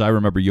of course I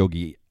remember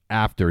Yogi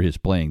after his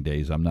playing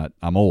days.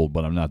 I'm old,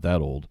 but I'm not that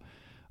old.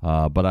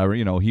 But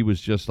he was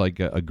just like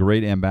a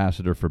great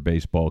ambassador for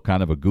baseball,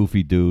 kind of a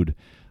goofy dude.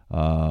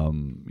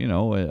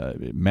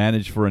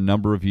 Managed for a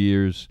number of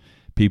years.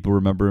 People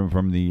remember him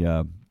from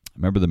the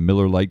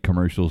Miller Lite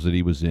commercials that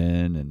he was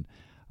in, and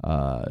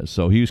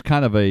so he was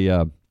kind of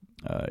an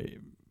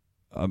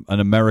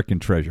American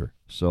treasure.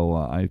 So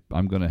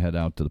I'm going to head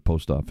out to the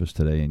post office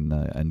today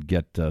and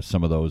get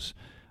some of those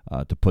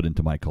to put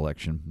into my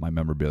collection, my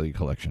memorabilia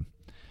collection.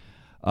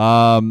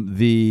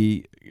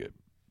 The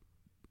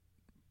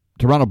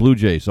Toronto Blue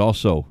Jays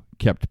also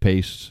kept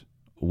pace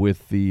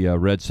with the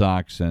Red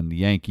Sox and the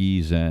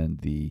Yankees, and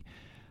the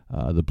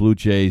Blue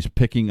Jays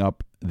picking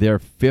up their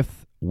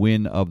 5th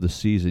win of the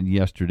season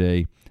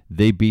yesterday.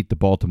 They beat the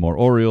Baltimore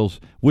Orioles,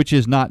 which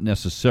is not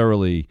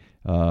necessarily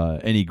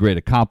any great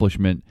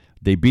accomplishment.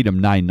 They beat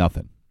them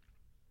 9-0.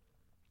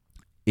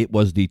 It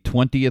was the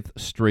 20th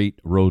straight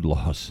road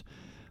loss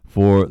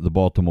for the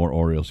Baltimore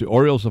Orioles. The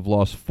Orioles have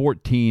lost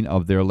 14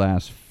 of their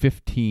last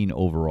 15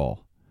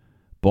 overall.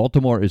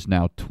 Baltimore is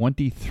now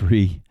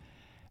 23-52.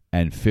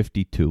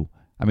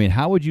 I mean,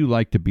 how would you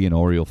like to be an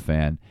Oriole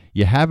fan?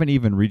 You haven't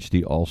even reached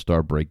the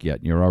All-Star break yet,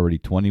 and you're already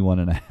 21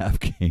 and a half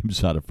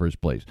games out of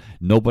first place.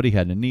 Nobody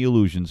had any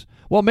illusions.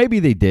 Well, maybe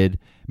they did.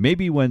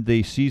 Maybe when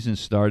the season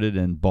started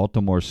and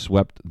Baltimore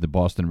swept the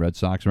Boston Red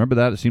Sox. Remember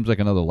that? It seems like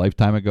another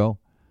lifetime ago.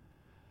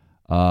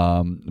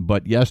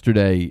 But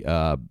yesterday,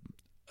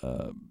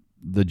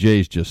 the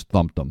Jays just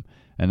thumped them.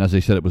 And as I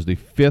said, it was the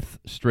 5th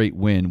straight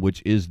win,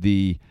 which is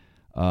the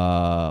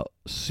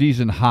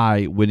season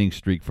high winning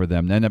streak for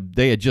them. Then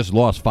they had just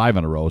lost 5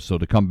 in a row, so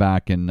to come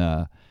back and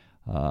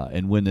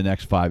win the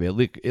next 5,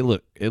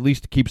 at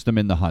least keeps them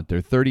in the hunt.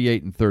 They're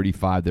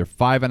 38-35. They're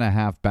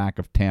 5.5 back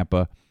of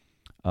Tampa,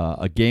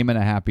 a game and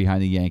a half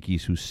behind the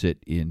Yankees, who sit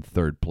in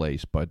 3rd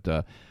place.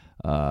 But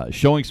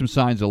showing some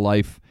signs of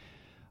life.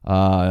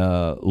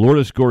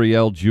 Lourdes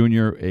Gurriel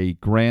Jr., a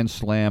grand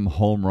slam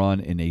home run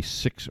in a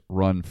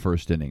 6-run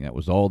first inning. That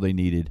was all they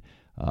needed.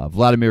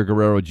 Vladimir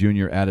Guerrero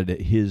Jr. added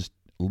his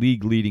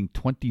league-leading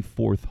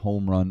 24th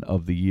home run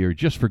of the year,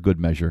 just for good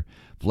measure.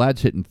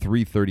 Vlad's hitting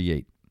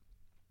 338.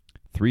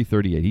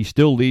 338. He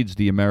still leads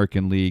the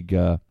American League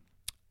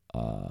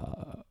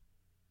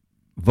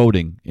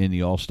voting in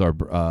the All-Star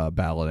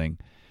balloting.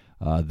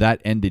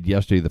 That ended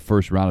yesterday. The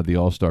first round of the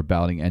All-Star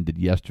balloting ended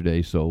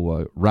yesterday,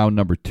 so round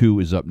number 2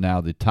 is up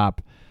now. The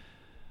top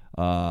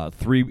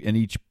 3 in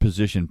each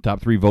position, top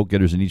 3 vote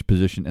getters in each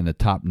position, and the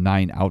top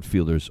 9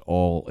 outfielders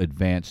all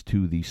advance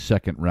to the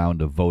second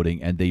round of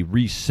voting, and they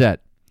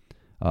reset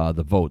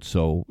the vote.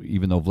 So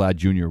even though Vlad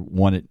Jr.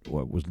 won it,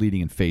 was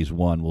leading in Phase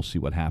 1, we'll see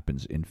what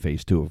happens in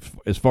Phase 2.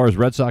 As far as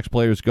Red Sox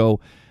players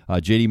go,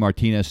 J.D.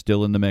 Martinez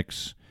still in the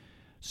mix,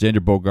 Xander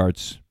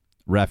Bogaerts,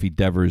 Rafi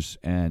Devers,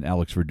 and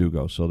Alex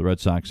Verdugo. So the Red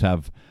Sox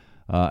have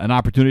an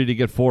opportunity to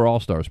get 4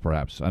 All-Stars,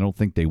 perhaps. I don't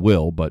think they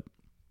will, but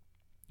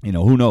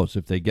who knows?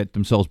 If they get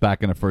themselves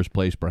back in the first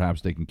place,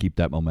 perhaps they can keep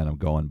that momentum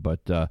going.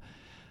 But the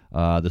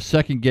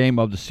second game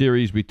of the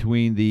series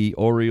between the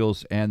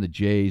Orioles and the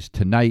Jays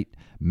tonight,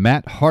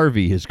 Matt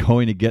Harvey is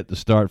going to get the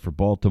start for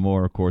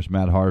Baltimore. Of course,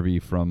 Matt Harvey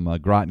from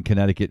Groton,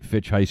 Connecticut,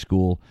 Fitch High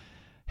School,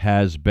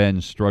 has been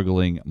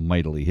struggling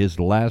mightily. His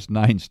last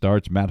 9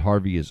 starts, Matt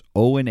Harvey is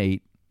 0-8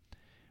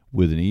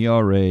 with an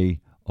ERA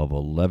of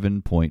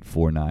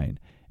 11.49.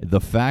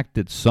 The fact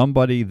that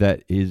somebody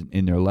that is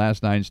in their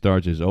last 9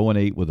 starts is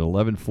 0-8 with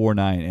 11.49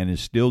 and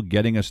is still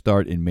getting a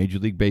start in Major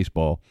League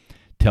Baseball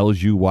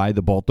tells you why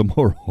the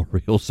Baltimore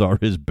Orioles are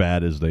as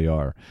bad as they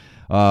are.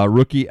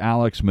 Rookie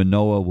Alex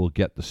Manoah will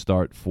get the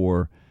start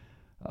for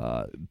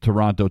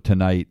Toronto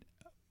tonight.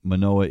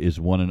 Manoah is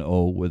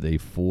 1-0 with a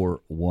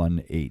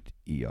 4.18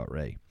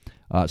 ERA.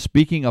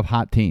 Speaking of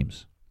hot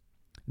teams,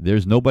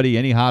 there's nobody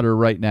any hotter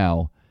right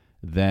now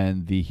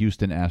than the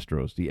Houston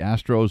Astros. The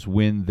Astros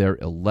win their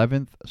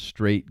 11th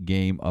straight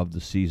game of the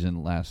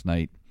season last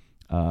night.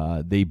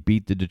 They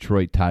beat the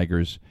Detroit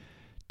Tigers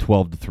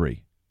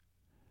 12-3.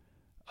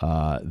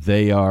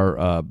 They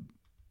are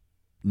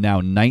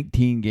now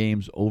 19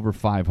 games over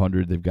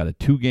 500. They've got a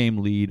 2-game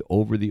lead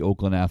over the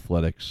Oakland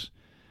Athletics.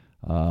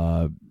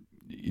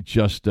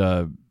 Just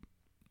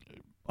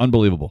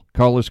unbelievable.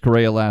 Carlos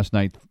Correa last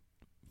night,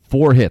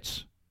 4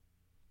 hits.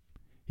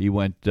 He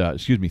went,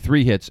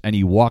 3 hits, and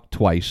he walked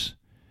twice,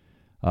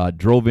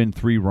 drove in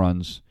 3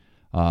 runs.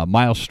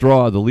 Miles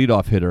Straw, the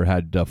leadoff hitter,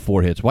 had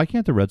 4 hits. Why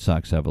can't the Red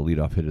Sox have a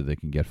leadoff hitter that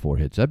can get 4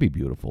 hits? That'd be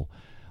beautiful.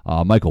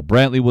 Michael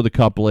Brantley with a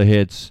couple of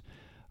hits.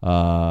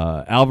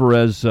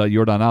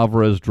 Yordan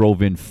Alvarez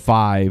drove in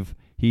 5.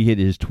 He hit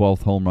his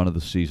 12th home run of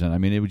the season. I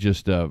mean, it was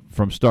just,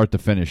 from start to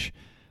finish,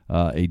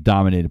 a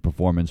dominated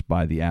performance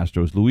by the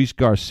Astros. Luis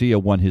Garcia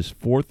won his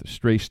 4th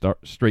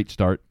straight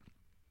start,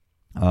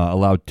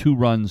 allowed 2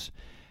 runs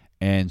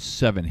and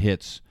 7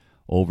 hits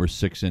over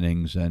 6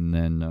 innings, and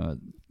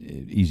then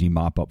easy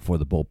mop-up for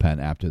the bullpen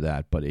after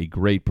that. But a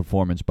great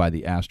performance by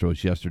the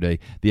Astros yesterday.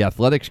 The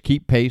Athletics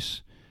keep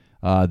pace.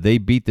 They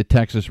beat the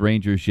Texas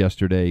Rangers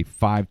yesterday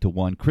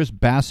 5-1. Chris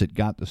Bassett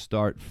got the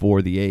start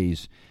for the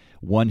A's,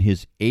 won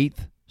his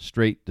 8th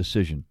straight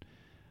decision.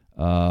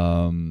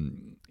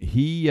 When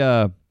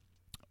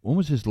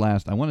was his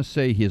last? I want to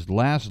say his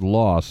last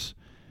loss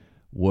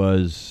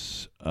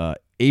was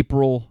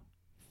April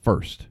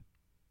 1st.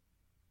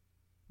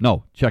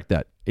 No, check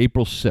that.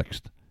 April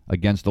 6th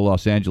against the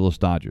Los Angeles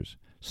Dodgers.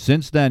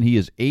 Since then, he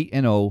is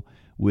 8-0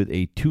 with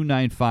a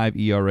 2.95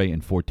 ERA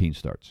and 14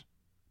 starts.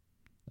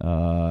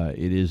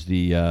 It is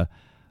the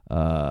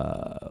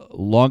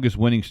longest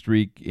winning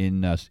streak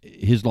in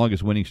his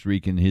longest winning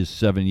streak in his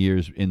 7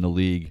 years in the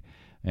league,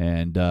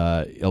 and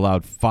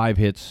allowed 5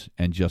 hits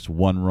and just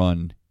 1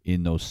 run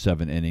in those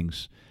 7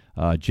 innings.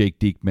 Jake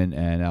Diekman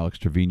and Alex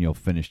Trevino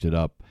finished it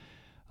up.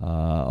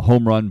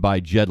 Home run by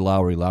Jed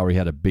Lowry. Lowry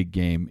had a big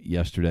game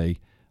yesterday.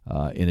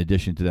 In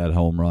addition to that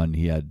home run,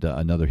 he had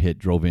another hit,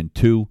 drove in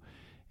 2.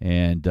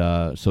 And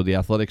so the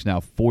Athletics now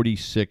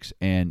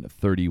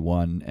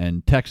 46-31,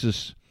 and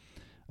Texas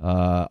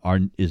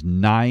is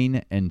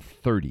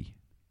 9-30.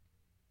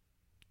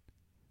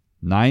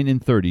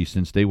 9-30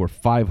 since they were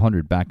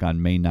 500 back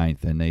on May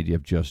 9th, and they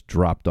have just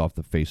dropped off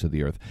the face of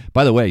the earth.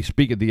 By the way,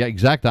 speak of the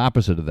exact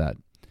opposite of that.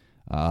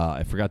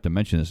 I forgot to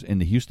mention this. In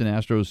the Houston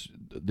Astros,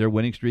 their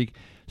winning streak,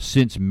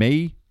 since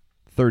May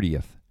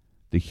 30th,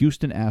 the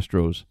Houston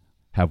Astros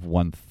have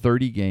won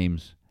 30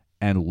 games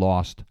and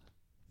lost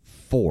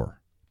 4.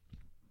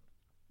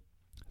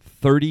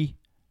 30-4.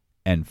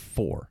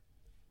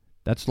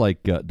 That's like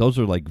those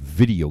are like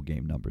video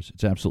game numbers.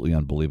 It's absolutely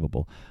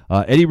unbelievable.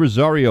 Eddie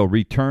Rosario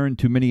returned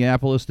to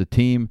Minneapolis, the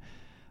team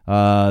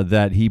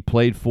that he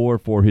played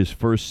for his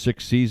first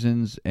 6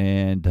 seasons,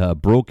 and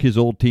broke his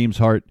old team's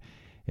heart.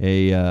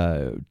 A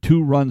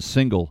 2-run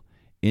single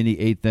in the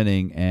 8th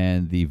inning,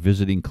 and the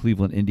visiting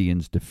Cleveland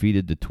Indians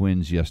defeated the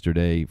Twins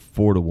yesterday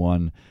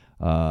 4-1.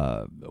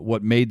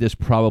 What made this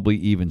probably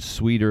even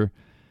sweeter,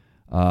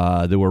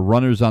 There were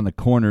runners on the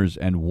corners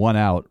and one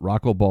out.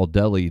 Rocco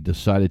Baldelli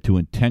decided to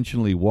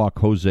intentionally walk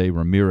Jose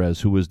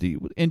Ramirez, who was the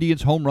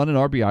Indians' home run and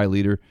RBI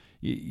leader.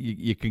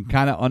 You can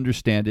kind of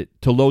understand it,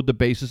 to load the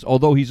bases,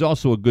 although he's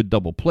also a good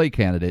double play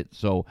candidate.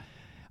 So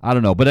I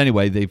don't know. But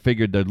anyway, they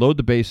figured they'd load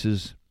the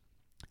bases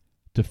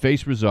to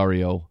face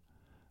Rosario,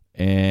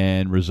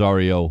 and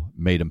Rosario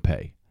made him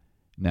pay.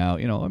 Now,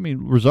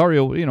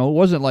 Rosario, it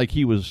wasn't like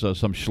he was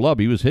some schlub.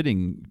 He was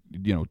hitting,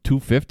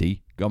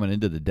 250 coming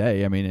into the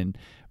day. And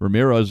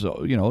Ramirez,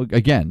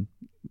 again,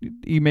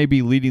 he may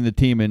be leading the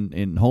team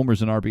in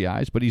homers and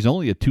RBIs, but he's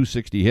only a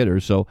 260 hitter.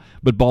 So,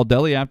 but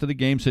Baldelli after the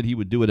game said he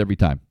would do it every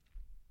time.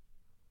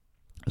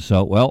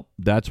 So, well,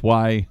 that's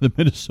why the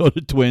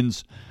Minnesota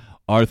Twins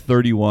are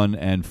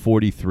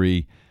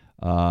 31-43,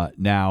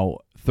 now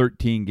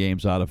 13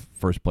 games out of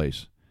first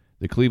place.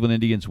 The Cleveland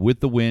Indians, with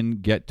the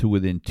win, get to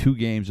within 2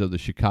 games of the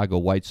Chicago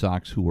White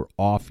Sox, who were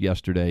off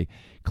yesterday.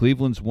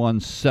 Cleveland's won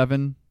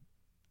 7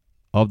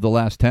 of the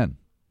last 10,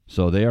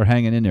 so they are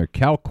hanging in there.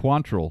 Cal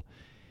Quantrill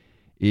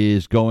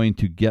is going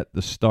to get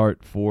the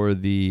start for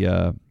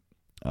the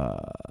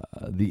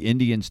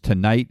Indians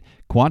tonight.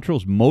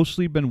 Quantrill's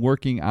mostly been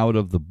working out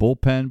of the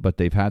bullpen, but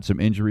they've had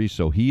some injuries,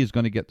 so he is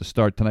going to get the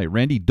start tonight.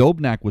 Randy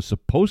Dobnak was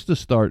supposed to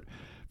start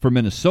for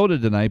Minnesota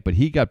tonight, but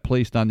he got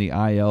placed on the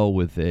IL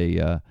with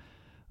a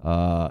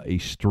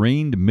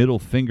strained middle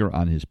finger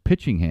on his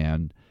pitching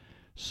hand.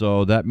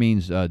 So that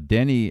means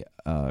Danny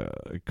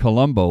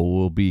Colombo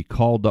will be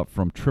called up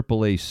from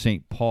AAA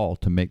St. Paul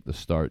to make the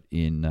start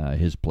in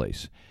his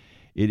place.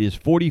 It is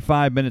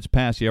 45 minutes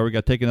past the hour. We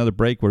got to take another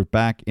break. We're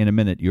back in a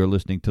minute. You're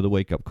listening to the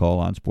Wake Up Call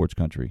on Sports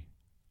Country.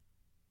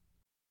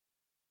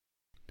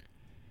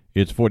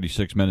 It's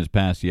 46 minutes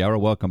past the hour.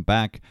 Welcome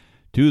back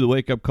to the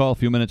Wake Up Call. A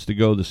few minutes to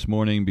go this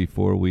morning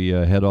before we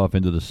head off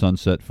into the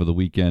sunset for the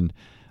weekend.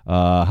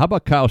 How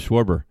about Kyle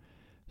Schwarber?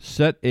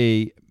 Set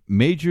a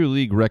major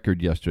league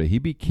record yesterday. He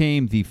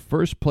became the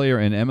first player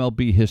in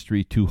MLB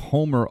history to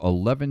homer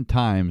 11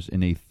 times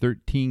in a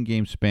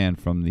 13-game span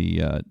from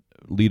the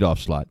leadoff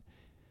slot.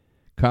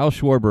 Kyle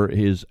Schwarber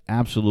is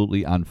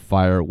absolutely on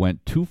fire.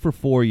 Went 2 for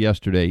 4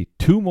 yesterday.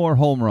 2 more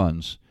home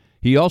runs.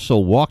 He also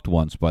walked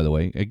once, by the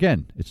way.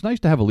 Again, it's nice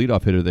to have a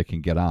leadoff hitter that can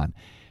get on.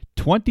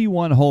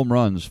 21 home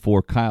runs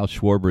for Kyle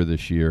Schwarber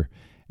this year,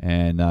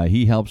 and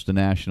he helps the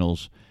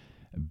Nationals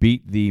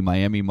beat the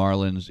Miami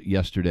Marlins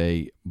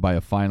yesterday by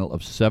a final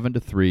of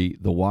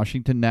 7-3. The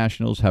Washington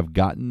Nationals have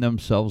gotten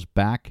themselves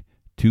back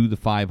to the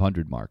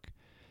 500 mark.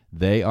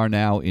 They are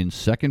now in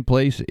second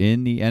place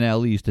in the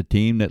NL East, a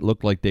team that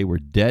looked like they were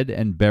dead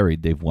and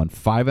buried. They've won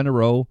 5 in a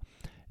row,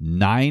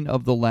 9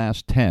 of the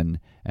last 10,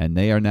 and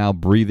they are now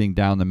breathing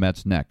down the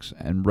Mets' necks.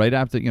 And right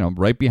after,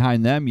 right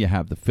behind them, you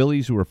have the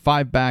Phillies, who are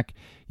 5 back.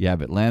 You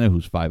have Atlanta,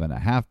 who's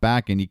 5.5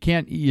 back, and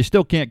you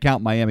still can't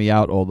count Miami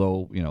out,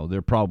 although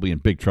they're probably in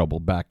big trouble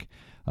back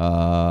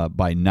by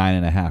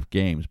 9.5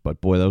 games.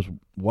 But boy, those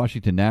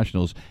Washington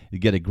Nationals, you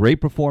get a great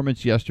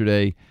performance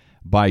yesterday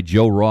by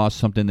Joe Ross,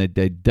 something that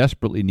they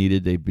desperately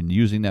needed. They've been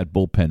using that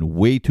bullpen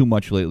way too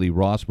much lately.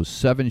 Ross was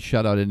 7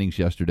 shutout innings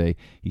yesterday.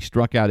 He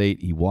struck out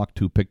 8. He walked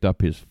 2, picked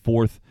up his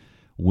 4th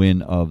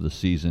win of the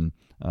season.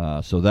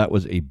 So that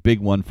was a big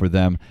one for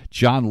them.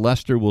 John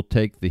Lester will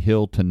take the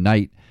hill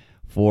tonight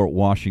for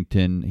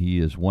Washington. He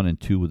is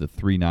 1-2 with a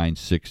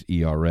 3.96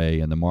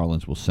 ERA, and the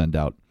Marlins will send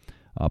out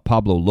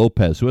Pablo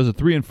Lopez, who has a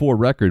 3-4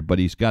 record, but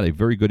he's got a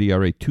very good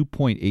ERA,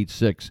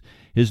 2.86.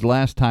 His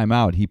last time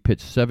out, he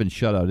pitched 7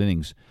 shutout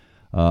innings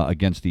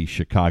against the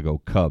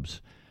Chicago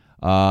Cubs.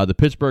 The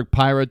Pittsburgh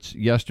Pirates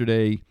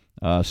yesterday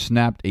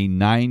snapped a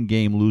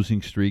 9-game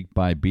losing streak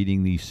by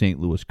beating the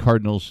St. Louis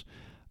Cardinals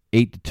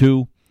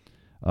 8-2.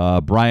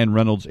 Brian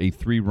Reynolds, a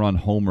 3-run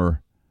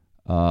homer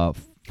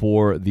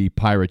for the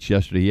Pirates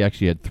yesterday. He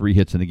actually had 3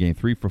 hits in the game,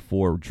 3 for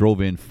 4,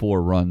 drove in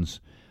 4 runs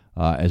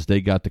as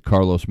they got to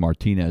Carlos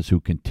Martinez,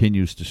 who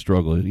continues to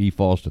struggle. He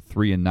falls to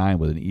 3-9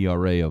 with an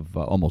ERA of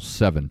almost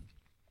 7.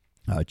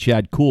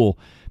 Chad Kuhl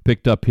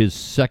picked up his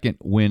 2nd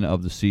win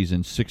of the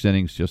season, 6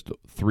 innings, just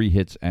 3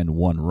 hits and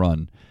 1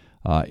 run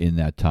in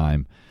that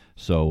time.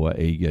 So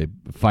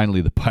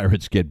finally the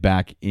Pirates get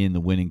back in the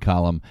winning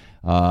column.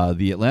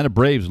 The Atlanta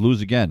Braves lose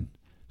again.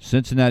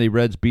 Cincinnati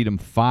Reds beat them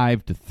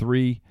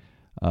 5-3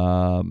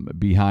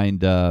 behind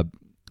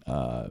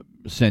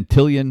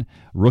Santillan.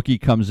 Rookie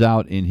comes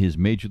out in his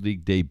Major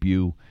League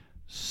debut,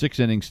 6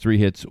 innings, 3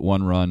 hits,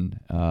 1 run.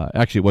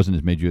 Actually, it wasn't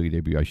his Major League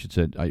debut. I should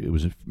say it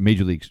was a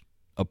Major League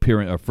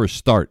appearance, or first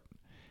start,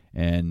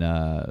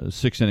 and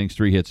 6 innings,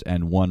 3 hits,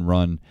 and 1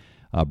 run.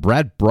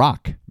 Brad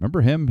Brock,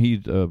 remember him?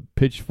 He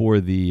pitched for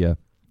the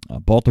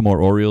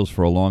Baltimore Orioles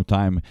for a long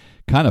time.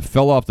 Kind of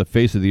fell off the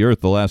face of the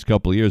earth the last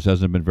couple of years.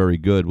 Hasn't been very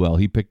good. Well,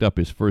 he picked up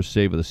his first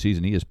save of the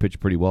season. He has pitched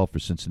pretty well for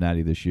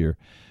Cincinnati this year.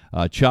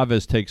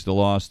 Chavez takes the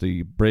loss.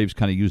 The Braves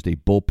kind of used a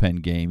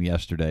bullpen game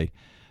yesterday.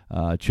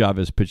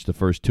 Chavez pitched the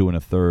first 2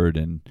 1/3,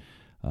 and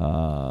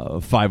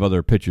 5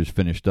 other pitchers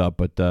finished up,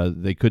 but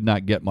they could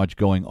not get much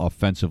going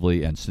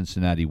offensively, and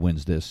Cincinnati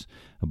wins this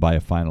by a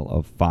final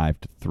of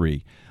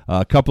 5-3.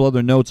 A couple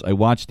other notes. I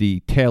watched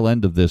the tail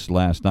end of this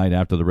last night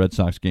after the Red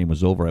Sox game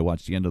was over. I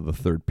watched the end of the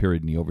third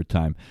period in the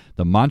overtime.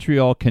 The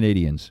Montreal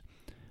Canadiens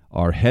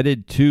are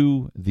headed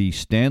to the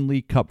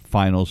Stanley Cup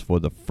Finals for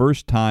the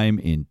first time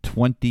in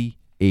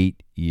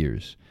 28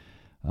 years.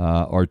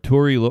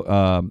 Arturi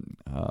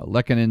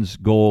Lekkonen's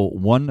goal,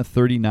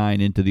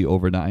 1:39 into the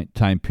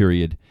overtime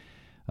period,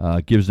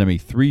 gives them a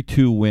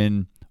 3-2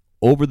 win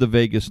over the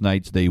Vegas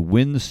Knights. They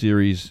win the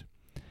series,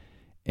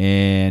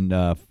 and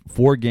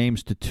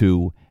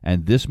 4-2.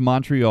 And this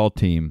Montreal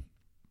team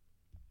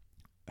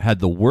had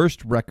the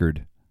worst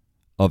record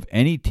of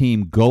any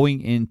team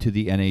going into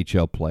the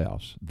NHL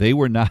playoffs. They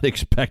were not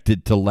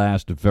expected to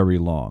last very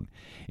long.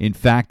 In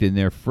fact, in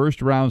their first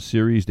round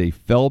series, they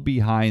fell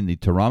behind the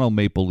Toronto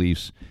Maple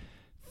Leafs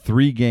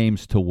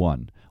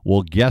 3-1.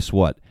 Well, guess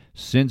what?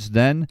 Since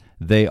then,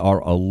 they are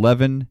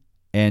 11-2.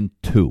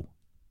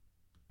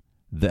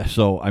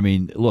 So, I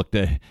mean, look,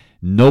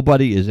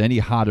 nobody is any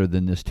hotter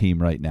than this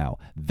team right now.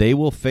 They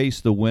will face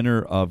the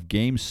winner of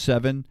Game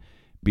 7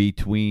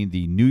 between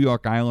the New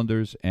York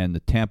Islanders and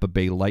the Tampa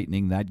Bay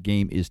Lightning. That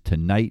game is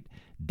tonight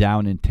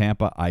down in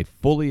Tampa. I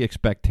fully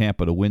expect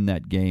Tampa to win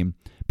that game,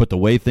 but the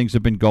way things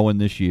have been going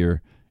this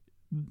year,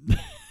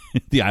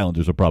 the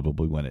Islanders will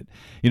probably win it.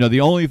 You know,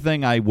 the only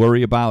thing I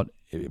worry about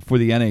for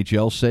the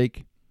NHL's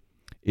sake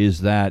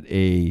is that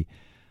a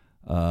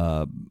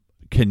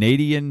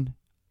Canadian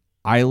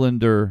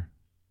Islander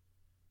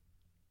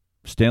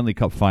Stanley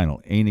Cup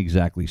final ain't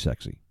exactly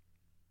sexy.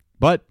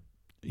 But,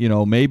 you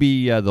know,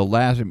 maybe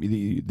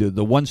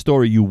the one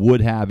story you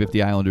would have if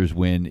the Islanders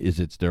win is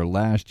it's their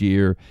last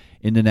year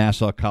in the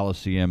Nassau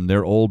Coliseum,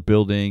 their old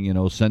building, you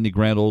know, send the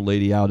grand old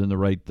lady out in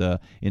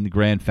the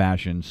grand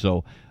fashion.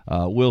 So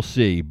we'll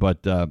see.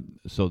 But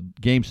so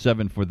Game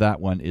 7 for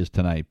that one is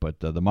tonight. But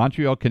the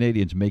Montreal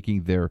Canadiens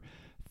making their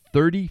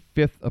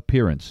 35th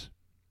appearance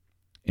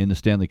in the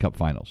Stanley Cup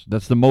Finals.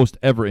 That's the most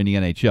ever in the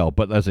NHL.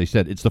 But as I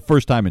said, it's the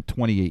first time in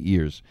 28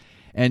 years.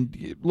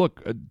 And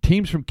look,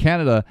 teams from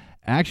Canada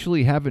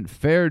actually haven't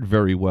fared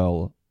very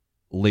well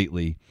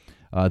lately.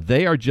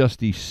 They are just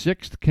the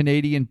 6th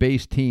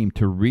Canadian-based team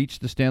to reach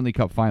the Stanley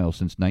Cup Finals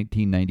since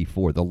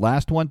 1994. The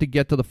last one to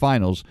get to the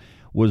finals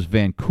was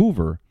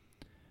Vancouver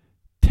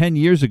 10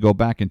 years ago,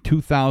 back in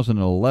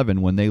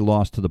 2011, when they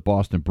lost to the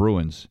Boston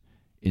Bruins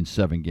in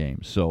 7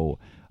 games. So,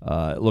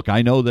 look,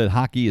 I know that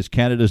hockey is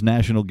Canada's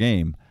national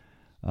game,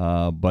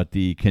 but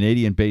the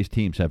Canadian-based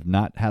teams have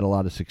not had a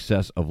lot of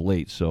success of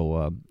late.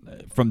 So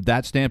from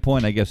that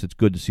standpoint, I guess it's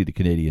good to see the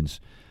Canadians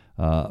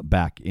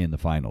back in the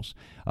finals.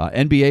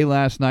 NBA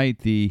last night,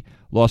 the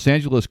Los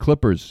Angeles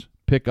Clippers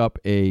pick up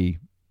it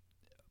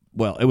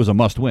was a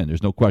must-win.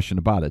 There's no question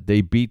about it.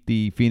 They beat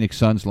the Phoenix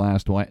Suns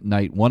last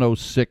night,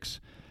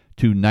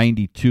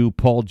 106-92.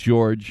 Paul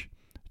George,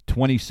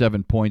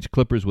 27 points.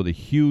 Clippers with a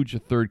huge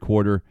third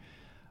quarter.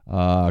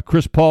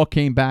 Chris Paul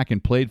came back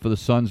and played for the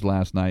Suns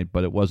last night,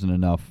 but it wasn't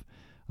enough.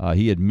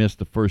 He had missed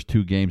the first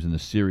 2 games in the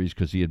series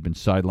because he had been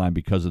sidelined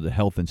because of the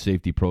health and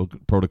safety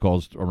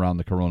protocols around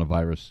the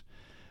coronavirus.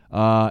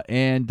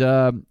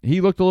 And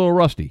he looked a little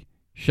rusty.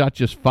 Shot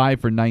just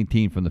 5 for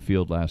 19 from the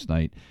field last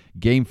night.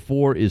 Game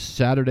 4 is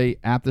Saturday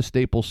at the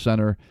Staples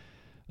Center.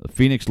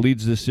 Phoenix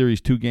leads this series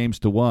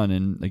 2-1.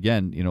 And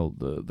again, you know,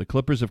 the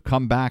Clippers have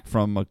come back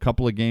from a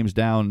couple of games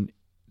down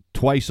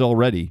twice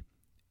already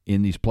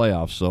in these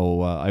playoffs,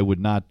 so I would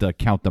not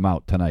count them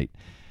out tonight.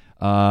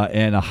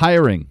 And a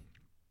hiring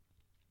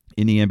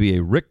in the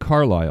NBA, Rick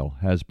Carlisle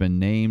has been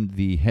named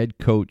the head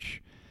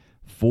coach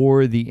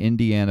for the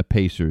Indiana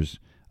Pacers,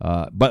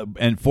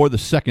 and for the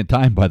second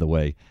time, by the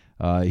way.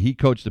 He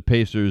coached the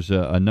Pacers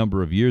a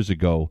number of years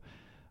ago,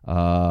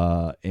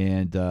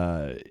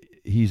 and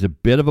he's a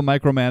bit of a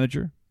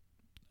micromanager.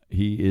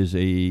 He is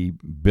a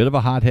bit of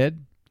a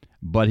hothead,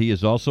 but he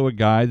is also a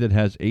guy that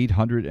has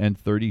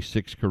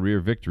 836 career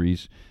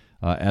victories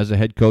as a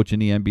head coach in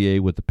the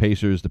NBA with the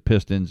Pacers, the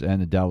Pistons,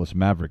 and the Dallas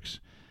Mavericks.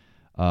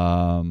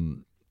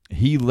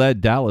 He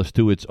led Dallas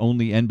to its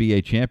only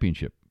NBA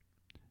championship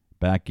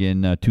back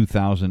in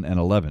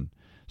 2011.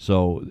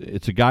 So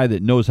it's a guy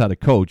that knows how to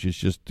coach. It's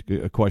just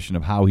a question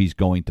of how he's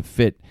going to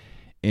fit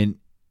in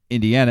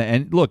Indiana.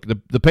 And look,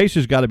 the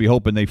Pacers got to be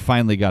hoping they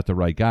finally got the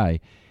right guy.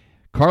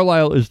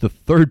 Carlisle is the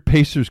 3rd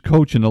Pacers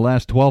coach in the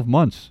last 12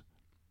 months.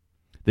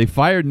 They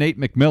fired Nate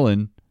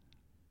McMillan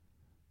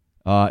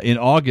in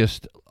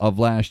August of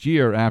last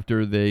year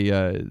after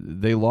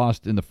they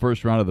lost in the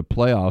first round of the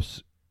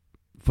playoffs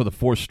for the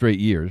 4th straight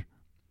year.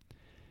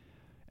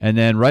 And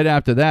then right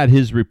after that,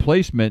 his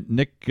replacement,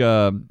 Nick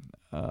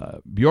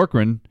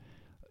Bjorkgren,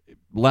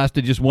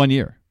 lasted just 1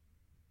 year.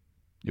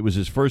 It was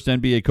his first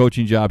NBA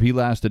coaching job. He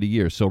lasted a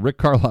year. So Rick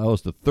Carlisle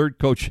is the 3rd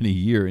coach in a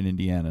year in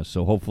Indiana.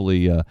 So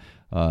hopefully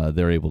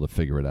they're able to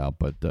figure it out.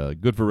 But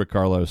good for Rick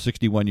Carlisle,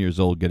 61 years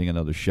old, getting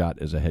another shot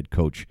as a head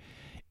coach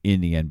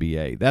in the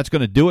NBA. That's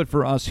going to do it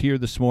for us here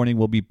this morning.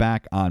 We'll be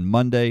back on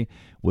Monday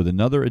with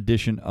another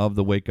edition of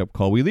the Wake Up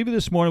Call. We leave you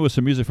this morning with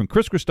some music from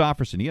Chris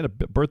Christopherson. He had a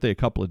birthday a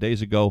couple of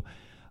days ago.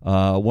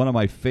 One of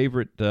my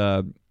favorite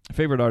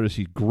artists.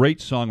 He's a great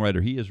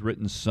songwriter. He has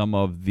written some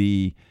of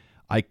the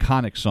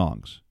iconic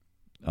songs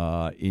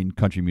in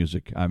country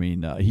music. I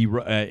mean,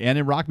 and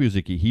in rock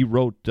music. He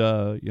wrote,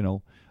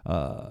 Me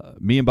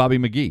and Bobby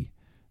McGee,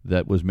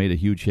 that was made a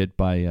huge hit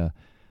by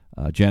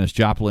Janis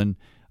Joplin.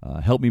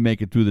 Help Me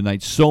Make It Through the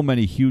Night. So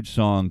many huge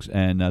songs,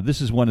 and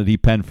this is one that he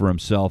penned for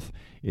himself.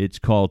 It's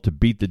called To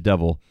Beat the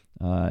Devil.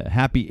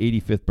 Happy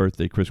 85th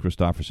birthday, Chris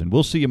Christopherson.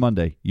 We'll see you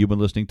Monday. You've been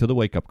listening to The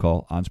Wake Up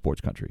Call on Sports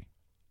Country.